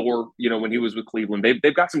Lindor, you know, when he was with Cleveland,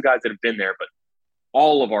 they've got some guys that have been there, but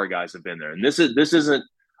all of our guys have been there. And this isn't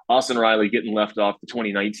Austin Riley getting left off the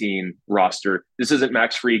 2019 roster. This isn't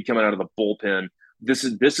Max Fried coming out of the bullpen. This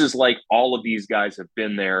is like all of these guys have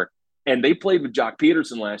been there. And they played with Jock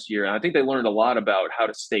Peterson last year. And I think they learned a lot about how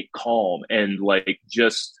to stay calm and like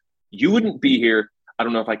just you wouldn't be here. I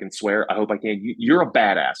don't know if I can swear. I hope I can. You're a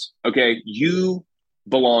badass. Okay. You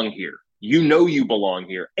belong here. You know you belong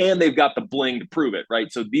here. And they've got the bling to prove it,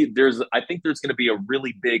 right? So I think there's going to be a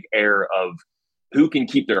really big air of who can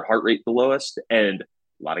keep their heart rate the lowest. And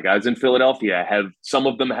a lot of guys in Philadelphia some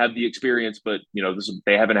of them have the experience, but you know,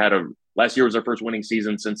 they haven't had last year was their first winning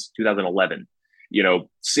season since 2011. You know,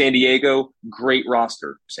 San Diego, great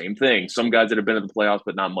roster. Same thing. Some guys that have been in the playoffs,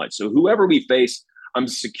 but not much. So whoever we face, I'm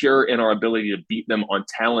secure in our ability to beat them on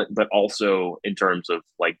talent, but also in terms of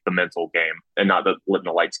like the mental game and not letting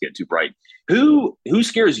the lights get too bright. Who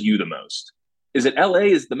scares you the most? Is it LA?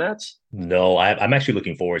 Is the Mets? No, I'm actually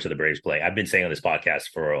looking forward to the Braves play. I've been saying on this podcast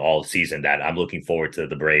for all season that I'm looking forward to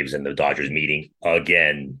the Braves and the Dodgers meeting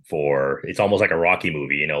again it's almost like a Rocky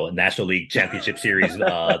movie, you know, National League Championship Series,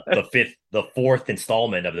 the fourth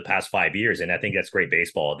installment of the past 5 years. And I think that's great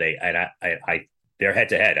baseball. They're head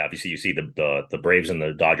to head. Obviously, you see the Braves and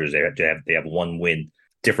the Dodgers. They have one win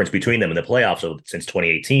difference between them in the playoffs since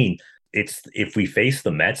 2018. It's if we face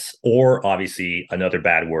the Mets or obviously another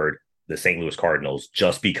bad word, the St. Louis Cardinals,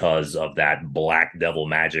 just because of that black devil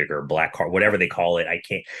magic or black card, whatever they call it. I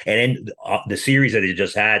can't. And then the series that they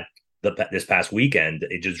just had this past weekend,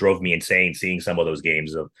 it just drove me insane seeing some of those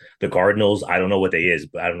games of the Cardinals. I don't know what they is,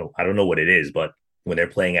 but I don't know what it is, but when they're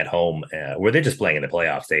playing at home, where they're just playing in the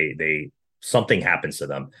playoffs, they something happens to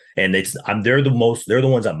them, and they're the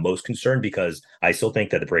ones I'm most concerned because I still think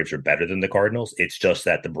that the Braves are better than the Cardinals. It's just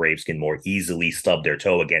that the Braves can more easily stub their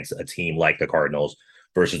toe against a team like the Cardinals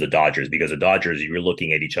versus the Dodgers, because the Dodgers, you're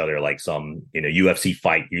looking at each other like some, you know, UFC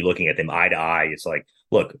fight. You're looking at them eye to eye. It's like,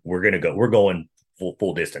 look, we're going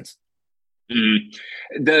full distance.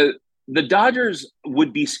 The Dodgers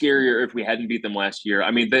would be scarier if we hadn't beat them last year.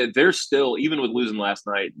 I mean, they're still, even with losing last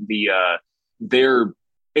night,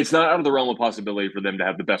 it's not out of the realm of possibility for them to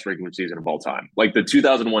have the best regular season of all time. Like the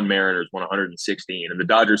 2001 Mariners won 116, and the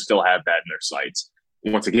Dodgers still have that in their sights.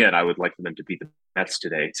 Once again, I would like for them to beat the Mets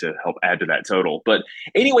today to help add to that total. But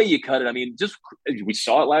anyway, you cut it. I mean, we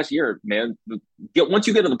saw it last year, man. Once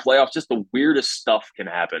you get in the playoffs, just the weirdest stuff can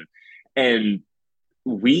happen. And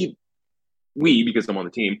we because I'm on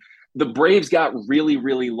the team, the Braves got really,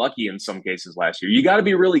 really lucky in some cases last year. You got to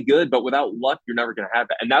be really good, but without luck, you're never going to have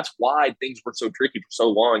that. And that's why things were so tricky for so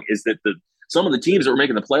long, is that some of the teams that were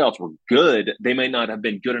making the playoffs were good. They may not have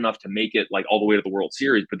been good enough to make it like all the way to the World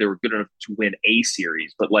Series, but they were good enough to win a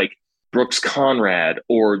series. But like Brooks Conrad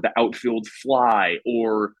or the outfield fly,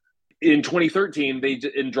 or in 2013,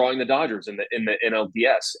 in drawing the Dodgers in the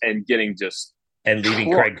NLDS and getting just and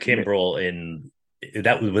leaving Craig Kimbrell in. Was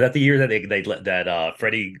that the year that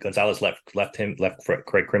Freddie Gonzalez left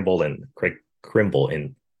Craig Kimbrell in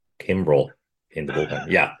the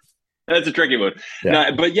bullpen. Yeah, that's a tricky one. Yeah.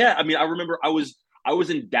 No, but yeah, I mean, I remember I was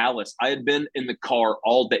in Dallas. I had been in the car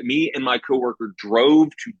all day. Me and my coworker drove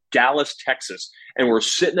to Dallas, Texas, and we're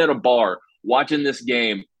sitting at a bar watching this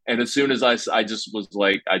game. And as soon as I just was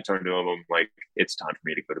like, I turned to him, I'm like, it's time for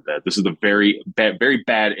me to go to bed. This is a very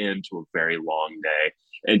bad end to a very long day.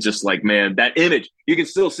 And just like, man, that image, you can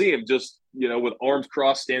still see him just, you know, with arms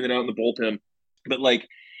crossed standing out in the bullpen. But like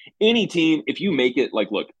any team, if you make it,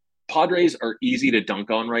 like, look, Padres are easy to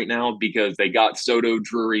dunk on right now because they got Soto,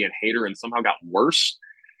 Drury, and Hader, and somehow got worse.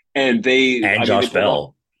 And Josh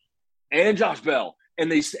Bell.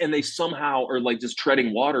 And they somehow are like just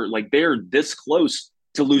treading water. Like they're this close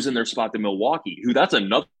to losing their spot to Milwaukee, who that's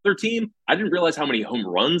another team. I didn't realize how many home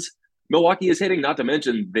runs Milwaukee is hitting. Not to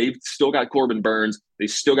mention they've still got Corbin Burns, they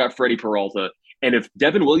still got Freddie Peralta, and if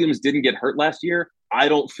Devin Williams didn't get hurt last year, I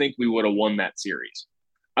don't think we would have won that series.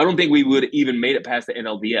 I don't think we would have even made it past the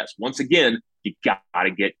NLDS. Once again, you got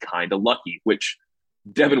to get kind of lucky, which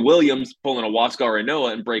Devin Williams pulling a Huascar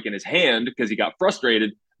Ynoa and breaking his hand because he got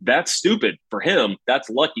frustrated, that's stupid for him. That's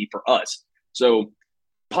lucky for us. So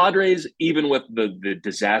Padres, even with the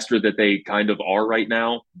disaster that they kind of are right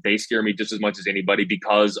now, they scare me just as much as anybody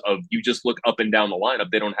because of you just look up and down the lineup.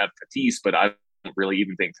 They don't have Tatis, but I don't really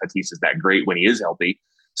even think Tatis is that great when he is healthy.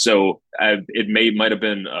 So it might have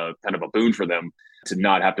been kind of a boon for them to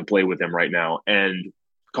not have to play with him right now. And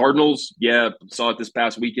Cardinals, yeah, saw it this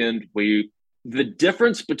past weekend. The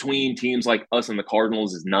difference between teams like us and the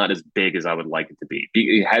Cardinals is not as big as I would like it to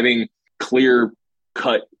be. Having clear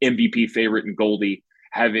cut MVP favorite in Goldie,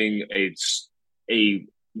 having a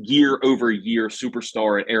year over year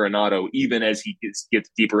superstar at Arenado, even as he gets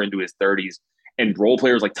deeper into his 30s, and role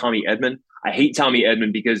players like Tommy Edman. I hate Tommy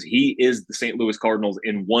Edman because he is the St. Louis Cardinals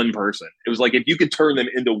in one person. It was like if you could turn them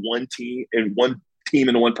into one team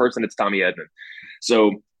into one person, it's Tommy Edman.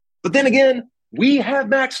 So, but then again, we have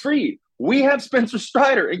Max Fried. We have Spencer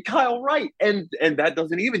Strider and Kyle Wright, and that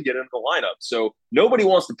doesn't even get into the lineup. So nobody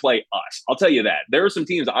wants to play us. I'll tell you that. There are some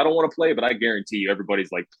teams I don't want to play, but I guarantee you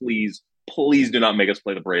everybody's like, please do not make us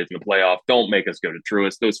play the Braves in the playoff. Don't make us go to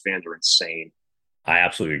Truist. Those fans are insane. I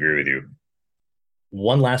absolutely agree with you.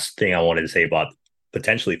 One last thing I wanted to say about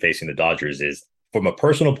potentially facing the Dodgers is, from a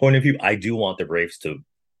personal point of view, I do want the Braves to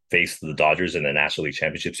face the Dodgers in the National League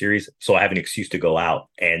Championship Series, so I have an excuse to go out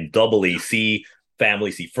and doubly see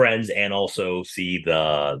family, see friends, and also see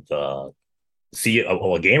see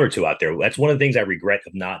a game or two out there. That's one of the things I regret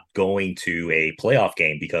of not going to a playoff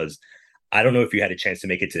game, because I don't know if you had a chance to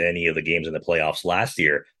make it to any of the games in the playoffs last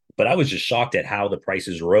year, but I was just shocked at how the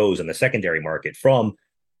prices rose in the secondary market from,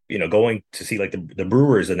 going to see like the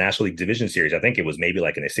Brewers, the National League Division Series. I think it was maybe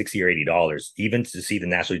like in the $60 or $80, even to see the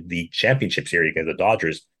National League Championship Series against the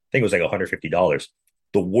Dodgers. I think it was like $150.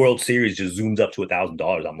 The World Series just zooms up to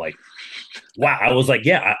 $1,000. I'm like, wow. I was like,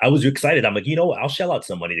 yeah, I was excited. I'm like, I'll shell out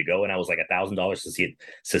some money to go. And I was like $1,000 to see it,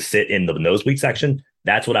 to sit in the nosebleed section.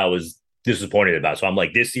 That's what I was disappointed about. So I'm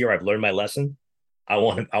like, this year I've learned my lesson. I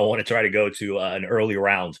want to try to go to an early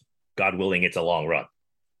round. God willing, it's a long run.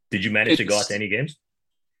 Did you manage to go out to any games?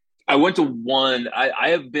 I went to one. I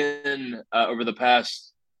have been over the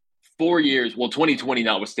past 4 years, well, 2020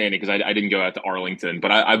 notwithstanding, because I didn't go out to Arlington, but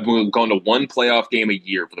I've gone to one playoff game a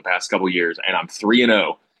year for the past couple of years, and I'm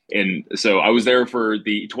 3-0. And so I was there for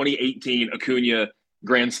the 2018 Acuna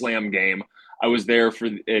Grand Slam game. I was there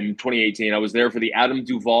in 2018. I was there for the Adam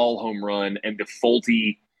Duvall home run and the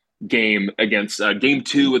Folty game against Game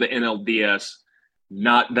 2 of the NLDS.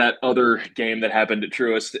 Not that other game that happened at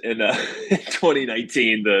Truist in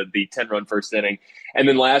 2019, the 10-run first inning. And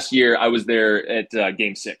then last year, I was there at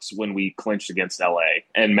Game 6 when we clinched against LA,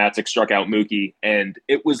 and Matzek struck out Mookie, and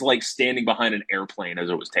it was like standing behind an airplane as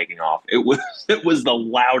it was taking off. It was the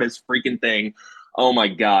loudest freaking thing. Oh my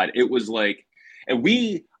God. It was like, and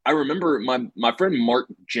I remember my friend Mark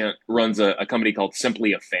Gent runs a company called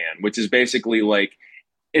Simply a Fan, which is basically like,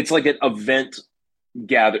 it's like an event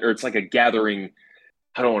it's like a gathering.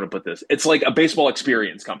 I don't want to put this. It's like a baseball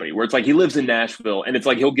experience company where it's like he lives in Nashville, and it's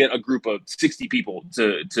like he'll get a group of 60 people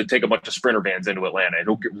to take a bunch of Sprinter vans into Atlanta, and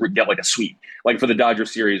he'll get like a suite. Like for the Dodger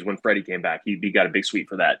series when Freddie came back, he got a big suite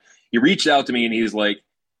for that. He reached out to me and he's like,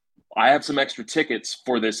 I have some extra tickets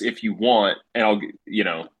for this if you want. And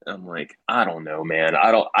I'm like, I don't know, man.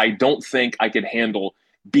 I don't think I could handle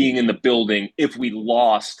being in the building if we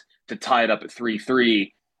lost to tie it up at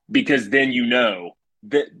 3-3, because then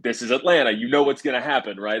this is Atlanta. You know what's going to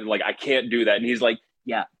happen, right? Like, I can't do that. And he's like,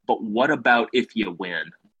 yeah, but what about if you win?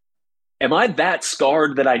 Am I that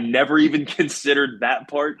scarred that I never even considered that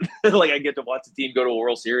part? Like, I get to watch the team go to a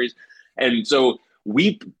World Series. And so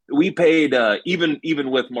we paid, even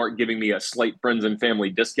with Mark giving me a slight friends and family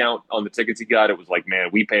discount on the tickets he got, it was like, man,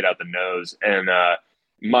 we paid out the nose. And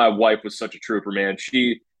my wife was such a trooper, man.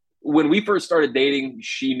 When we first started dating,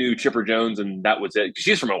 she knew Chipper Jones, and that was it.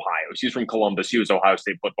 She's from Ohio. She's from Columbus. She was Ohio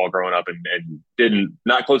State football growing up, and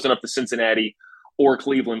not close enough to Cincinnati or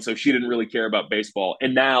Cleveland, so she didn't really care about baseball.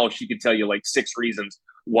 And now she could tell you like 6 reasons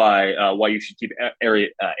why you should keep Area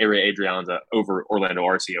Adrianza over Orlando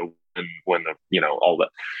Arcia when all that.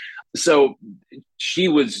 So she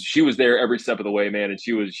was there every step of the way, man, and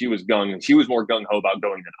she was more gung ho about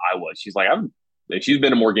going than I was. She's like, she's been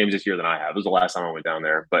to more games this year than I have. It was the last time I went down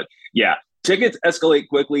there. But yeah, Tickets escalate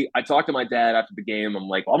quickly. I talked to my dad after the game. I'm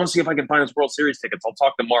like, well, I'm gonna see if I can find us World Series tickets. I'll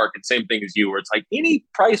talk to Mark. And same thing as you, where it's like any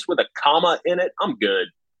price with a comma in it, I'm good.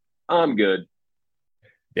 I'm good.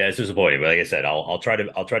 Yeah, it's disappointing, but like I said, I'll try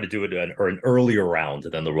to do it an earlier round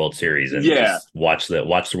than the World Series and Yeah. just watch the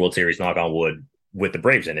World Series, knock on wood, with the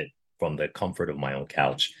Braves in it from the comfort of my own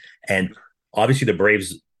couch. And obviously, the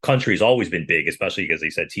Braves country has always been big, especially because they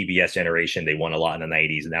said TBS generation. They won a lot in the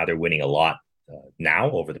 '90s, and now they're winning a lot now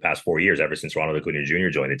over the past 4 years, ever since Ronald Acuna Jr.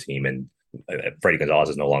 joined the team and Freddie Gonzalez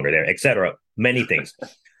is no longer there, etc. Many things.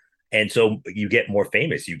 And so you get more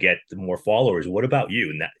famous, you get more followers. What about you?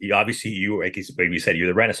 And that, obviously, you, like you said, you're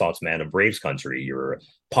the Renaissance man of Braves country. You're a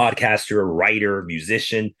podcaster, writer,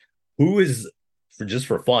 musician. Who is,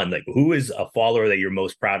 for fun, like who is a follower that you're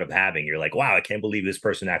most proud of having? You're like, wow, I can't believe this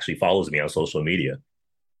person actually follows me on social media.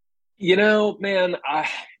 Man,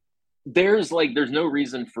 there's no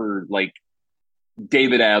reason for like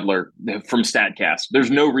David Adler from Statcast.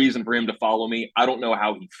 There's no reason for him to follow me. I don't know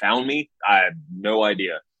how he found me. I have no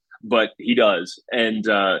idea, but he does. And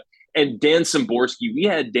Dan Szymborski, we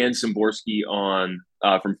had Dan Szymborski on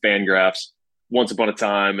from Fangraphs once upon a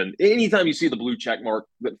time. And anytime you see the blue check mark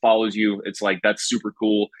that follows you, it's like that's super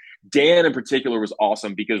cool. Dan in particular was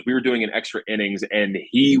awesome because we were doing an extra innings and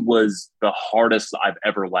he was the hardest I've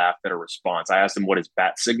ever laughed at a response. I asked him what his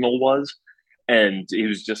bat signal was, and he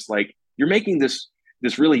was just like, you're making this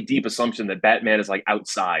really deep assumption that Batman is like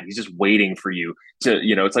outside. He's just waiting for you to,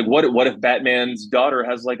 it's like what if Batman's daughter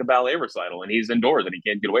has like a ballet recital and he's indoors and he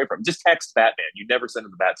can't get away from it? Just text Batman. You never send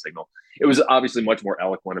him the bat signal. It was obviously much more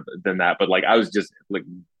eloquent than that, but like I was just like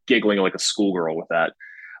giggling like a schoolgirl with that.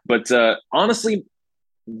 But honestly,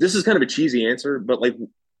 this is kind of a cheesy answer, but like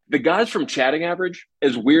the guys from Chatting Average,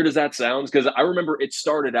 as weird as that sounds, because I remember it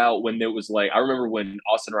started out when it was like, I remember when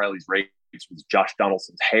Austin Riley's race was Josh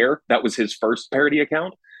Donaldson's hair. That was his first parody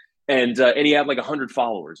account. And he had like 100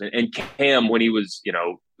 followers. And Cam, when he was,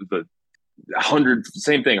 the 100,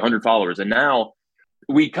 same thing, 100 followers. And now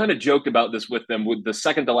we kind of joked about this with them with the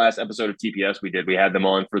second to last episode of TPS we did. We had them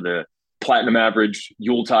on for the Platinum Average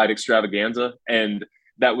Yuletide extravaganza. And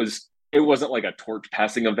it wasn't like a torch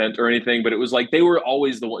passing event or anything, but it was like they were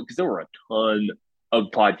always the one, because there were a ton of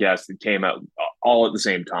podcasts that came out all at the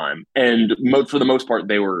same time. And for the most part,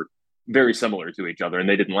 they were very similar to each other and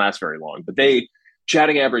they didn't last very long. But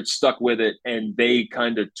Chatting Average stuck with it, and they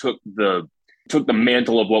kind of took the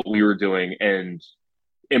mantle of what we were doing and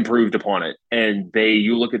improved upon it. And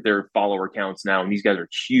you look at their follower counts now, and these guys are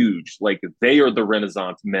huge. Like they are the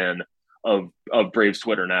Renaissance men of Braves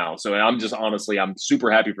Twitter now. So I'm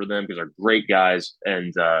super happy for them because they're great guys,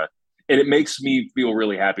 and it makes me feel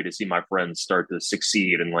really happy to see my friends start to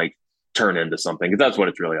succeed and like turn into something, because that's what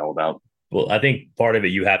it's really all about. Well, I think part of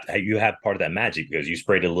it you have part of that magic because you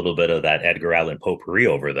sprayed a little bit of that Edgar Allan potpourri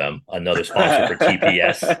over them, another sponsor for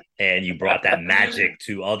TPS, and you brought that magic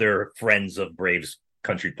to other friends of Braves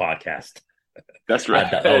Country podcast. That's right.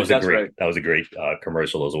 That was a great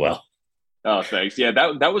commercial as well. Oh, thanks. Yeah,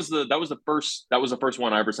 that was the first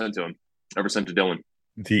one I ever sent to him. Ever sent to Dylan.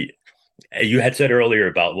 You had said earlier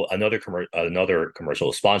about another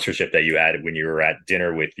commercial sponsorship that you had when you were at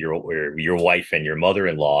dinner with your wife and your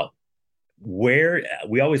mother-in-law, where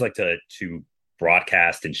we always like to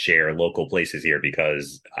broadcast and share local places here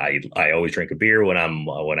because I always drink a beer when I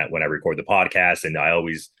record the podcast, and I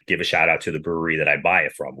always give a shout out to the brewery that I buy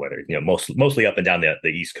it from, whether mostly up and down the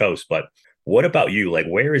East Coast. But what about you? Like,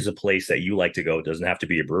 where is a place that you like to go? It doesn't have to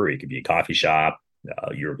be a brewery. It could be a coffee shop,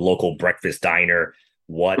 your local breakfast diner.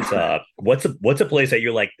 What's a place that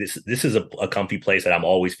you're like, this is a comfy place that I'm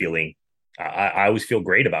always feeling, I always feel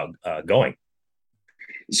great about going.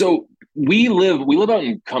 So we live out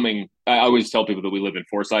in Cumming. I always tell people that we live in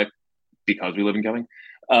Forsyth because we live in Cumming,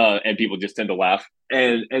 and people just tend to laugh.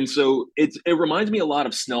 And so it reminds me a lot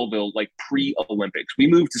of Snellville, like pre-Olympics. We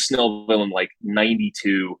moved to Snellville in like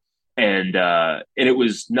 '92, and it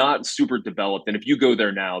was not super developed. And if you go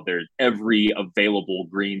there now, there's every available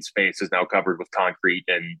green space is now covered with concrete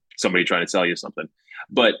and somebody trying to sell you something.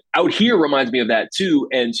 But out here reminds me of that too.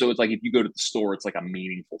 And so it's like if you go to the store, it's like a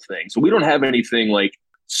meaningful thing. So we don't have anything like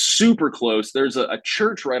super close. There's a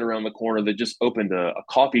church right around the corner that just opened a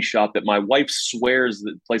coffee shop that my wife swears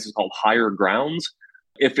the place is called Higher Grounds.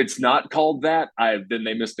 If it's not called that, then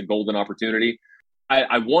they missed a golden opportunity.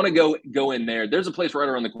 I want to go in there. There's a place right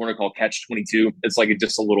around the corner called Catch 22. It's like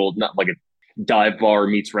just a little, not like a dive bar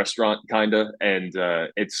meets restaurant kind of. And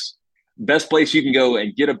it's best place you can go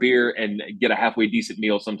and get a beer and get a halfway decent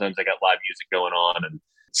meal. Sometimes they got live music going on, and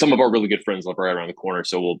some of our really good friends live right around the corner.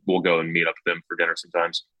 So we'll go and meet up with them for dinner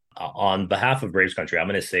sometimes. On behalf of Braves Country, I'm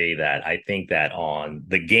going to say that I think that on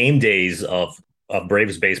the game days of of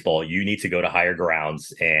Braves baseball, you need to go to Higher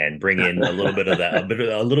Grounds and bring in a little bit of that,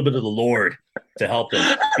 a little bit of the Lord to help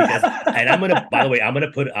them. Because, and by the way, I'm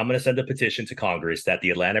gonna send a petition to Congress that the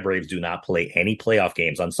Atlanta Braves do not play any playoff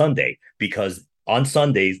games on Sunday, because on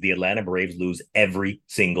Sundays the Atlanta Braves lose every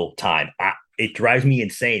single time. It drives me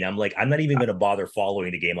insane. I'm like, I'm not even gonna bother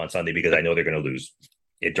following the game on Sunday because I know they're gonna lose.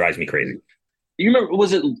 It drives me crazy. You remember,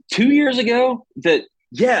 was it 2 years ago that,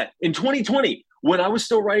 yeah, in 2020, when I was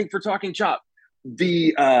still writing for Talking Chop,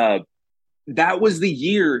 that was the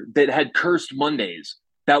year that had cursed Mondays.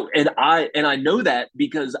 And I know that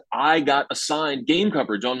because I got assigned game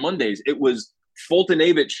coverage on Mondays. It was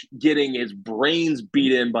Fultonavich getting his brains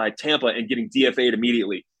beat in by Tampa and getting DFA'd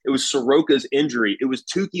immediately. It was Soroka's injury. It was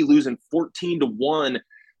Tukey losing 14-1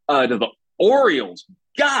 to the Orioles.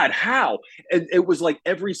 God, how? And it was like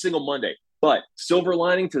every single Monday. But silver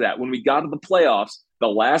lining to that, when we got to the playoffs, the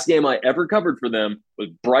last game I ever covered for them was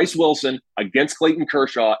Bryce Wilson against Clayton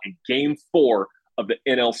Kershaw in Game 4 of the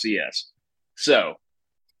NLCS. So,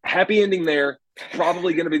 happy ending there.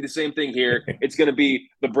 Probably going to be the same thing here. It's going to be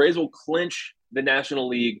the Braves will clinch the National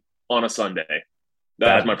League on a Sunday.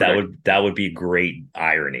 That would be great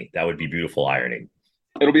irony. That would be beautiful irony.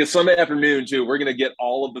 It'll be a Sunday afternoon too. We're going to get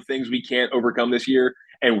all of the things we can't overcome this year,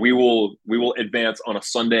 and we will advance on a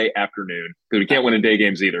Sunday afternoon because we can't win in day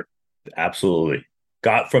games either. Absolutely.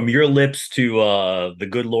 Got from your lips to the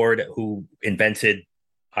good Lord who invented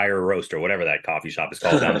Higher Roast, or whatever that coffee shop is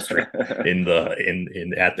called down the street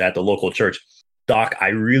at the local church. Doc, I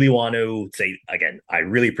really want to say again, I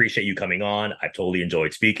really appreciate you coming on. I've totally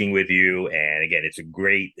enjoyed speaking with you. And again,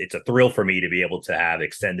 it's a thrill for me to be able to have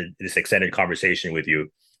this extended conversation with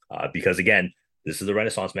you because again, this is the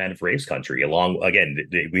Renaissance Man of Braves country.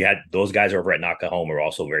 We had those guys over at Knock Home are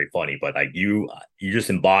also very funny, but like you just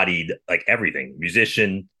embodied like everything: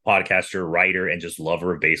 musician, podcaster, writer, and just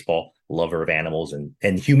lover of baseball, lover of animals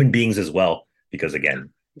and human beings as well. Because again,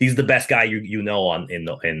 he's the best guy you know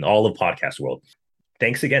in all of podcast world.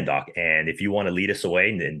 Thanks again, Doc. And if you want to lead us away,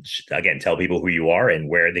 and again, tell people who you are and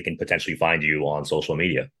where they can potentially find you on social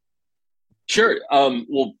media. Sure.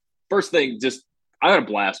 Well, first thing, I had a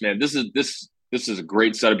blast, man. This is a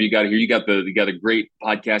great setup you got here. You got a great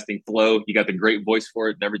podcasting flow. You got the great voice for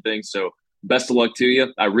it and everything. So best of luck to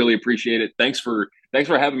you. I really appreciate it. Thanks for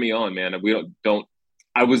having me on, man.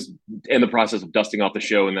 I was in the process of dusting off the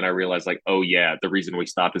show, and then I realized like, oh yeah, the reason we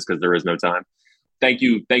stopped is because there is no time. Thank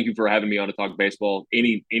you for having me on to talk baseball.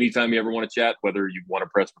 Anytime you ever want to chat, whether you want to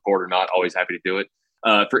press record or not, always happy to do it.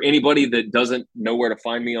 For anybody that doesn't know where to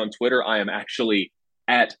find me on Twitter, I am actually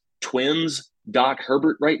at Twins Doc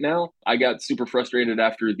Herbert right now. I got super frustrated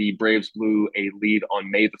after the Braves blew a lead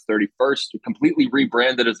on May the 31st, completely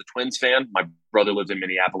rebranded as a Twins fan. My brother lives in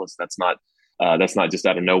Minneapolis. That's not just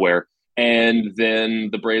out of nowhere. And then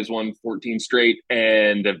the Braves won 14 straight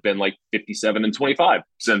and have been like 57-25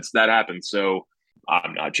 since that happened. So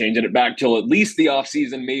I'm not changing it back till at least the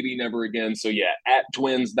offseason, maybe never again. So yeah, at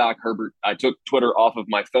Twins Doc Herbert. I took Twitter off of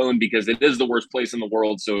my phone because it is the worst place in the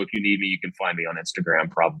world. So if you need me, you can find me on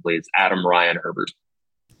Instagram. Probably it's Adam Ryan Herbert.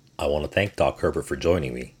 I want to thank Doc Herbert for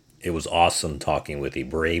joining me. It was awesome talking with a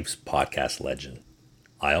Braves podcast legend.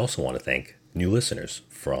 I also want to thank new listeners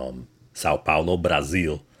from Sao Paulo,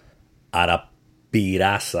 Brazil,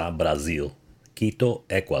 Arapiraca, Brazil, Quito,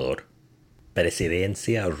 Ecuador,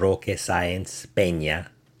 Presidencia Roque Sáenz Peña,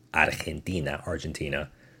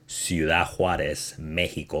 Argentina, Ciudad Juárez,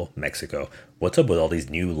 Mexico. What's up with all these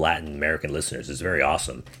new Latin American listeners? It's very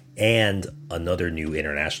awesome. And another new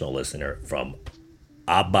international listener from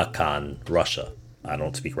Abakan, Russia. I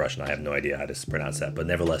don't speak Russian. I have no idea how to pronounce that. But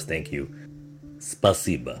nevertheless, thank you.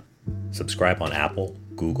 Spasiba. Subscribe on Apple,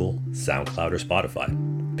 Google, SoundCloud, or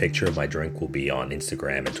Spotify. Picture of my drink will be on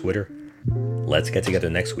Instagram and Twitter. Let's get together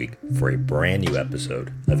next week for a brand new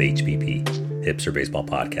episode of HBP, Hipster Baseball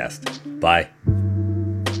Podcast. Bye.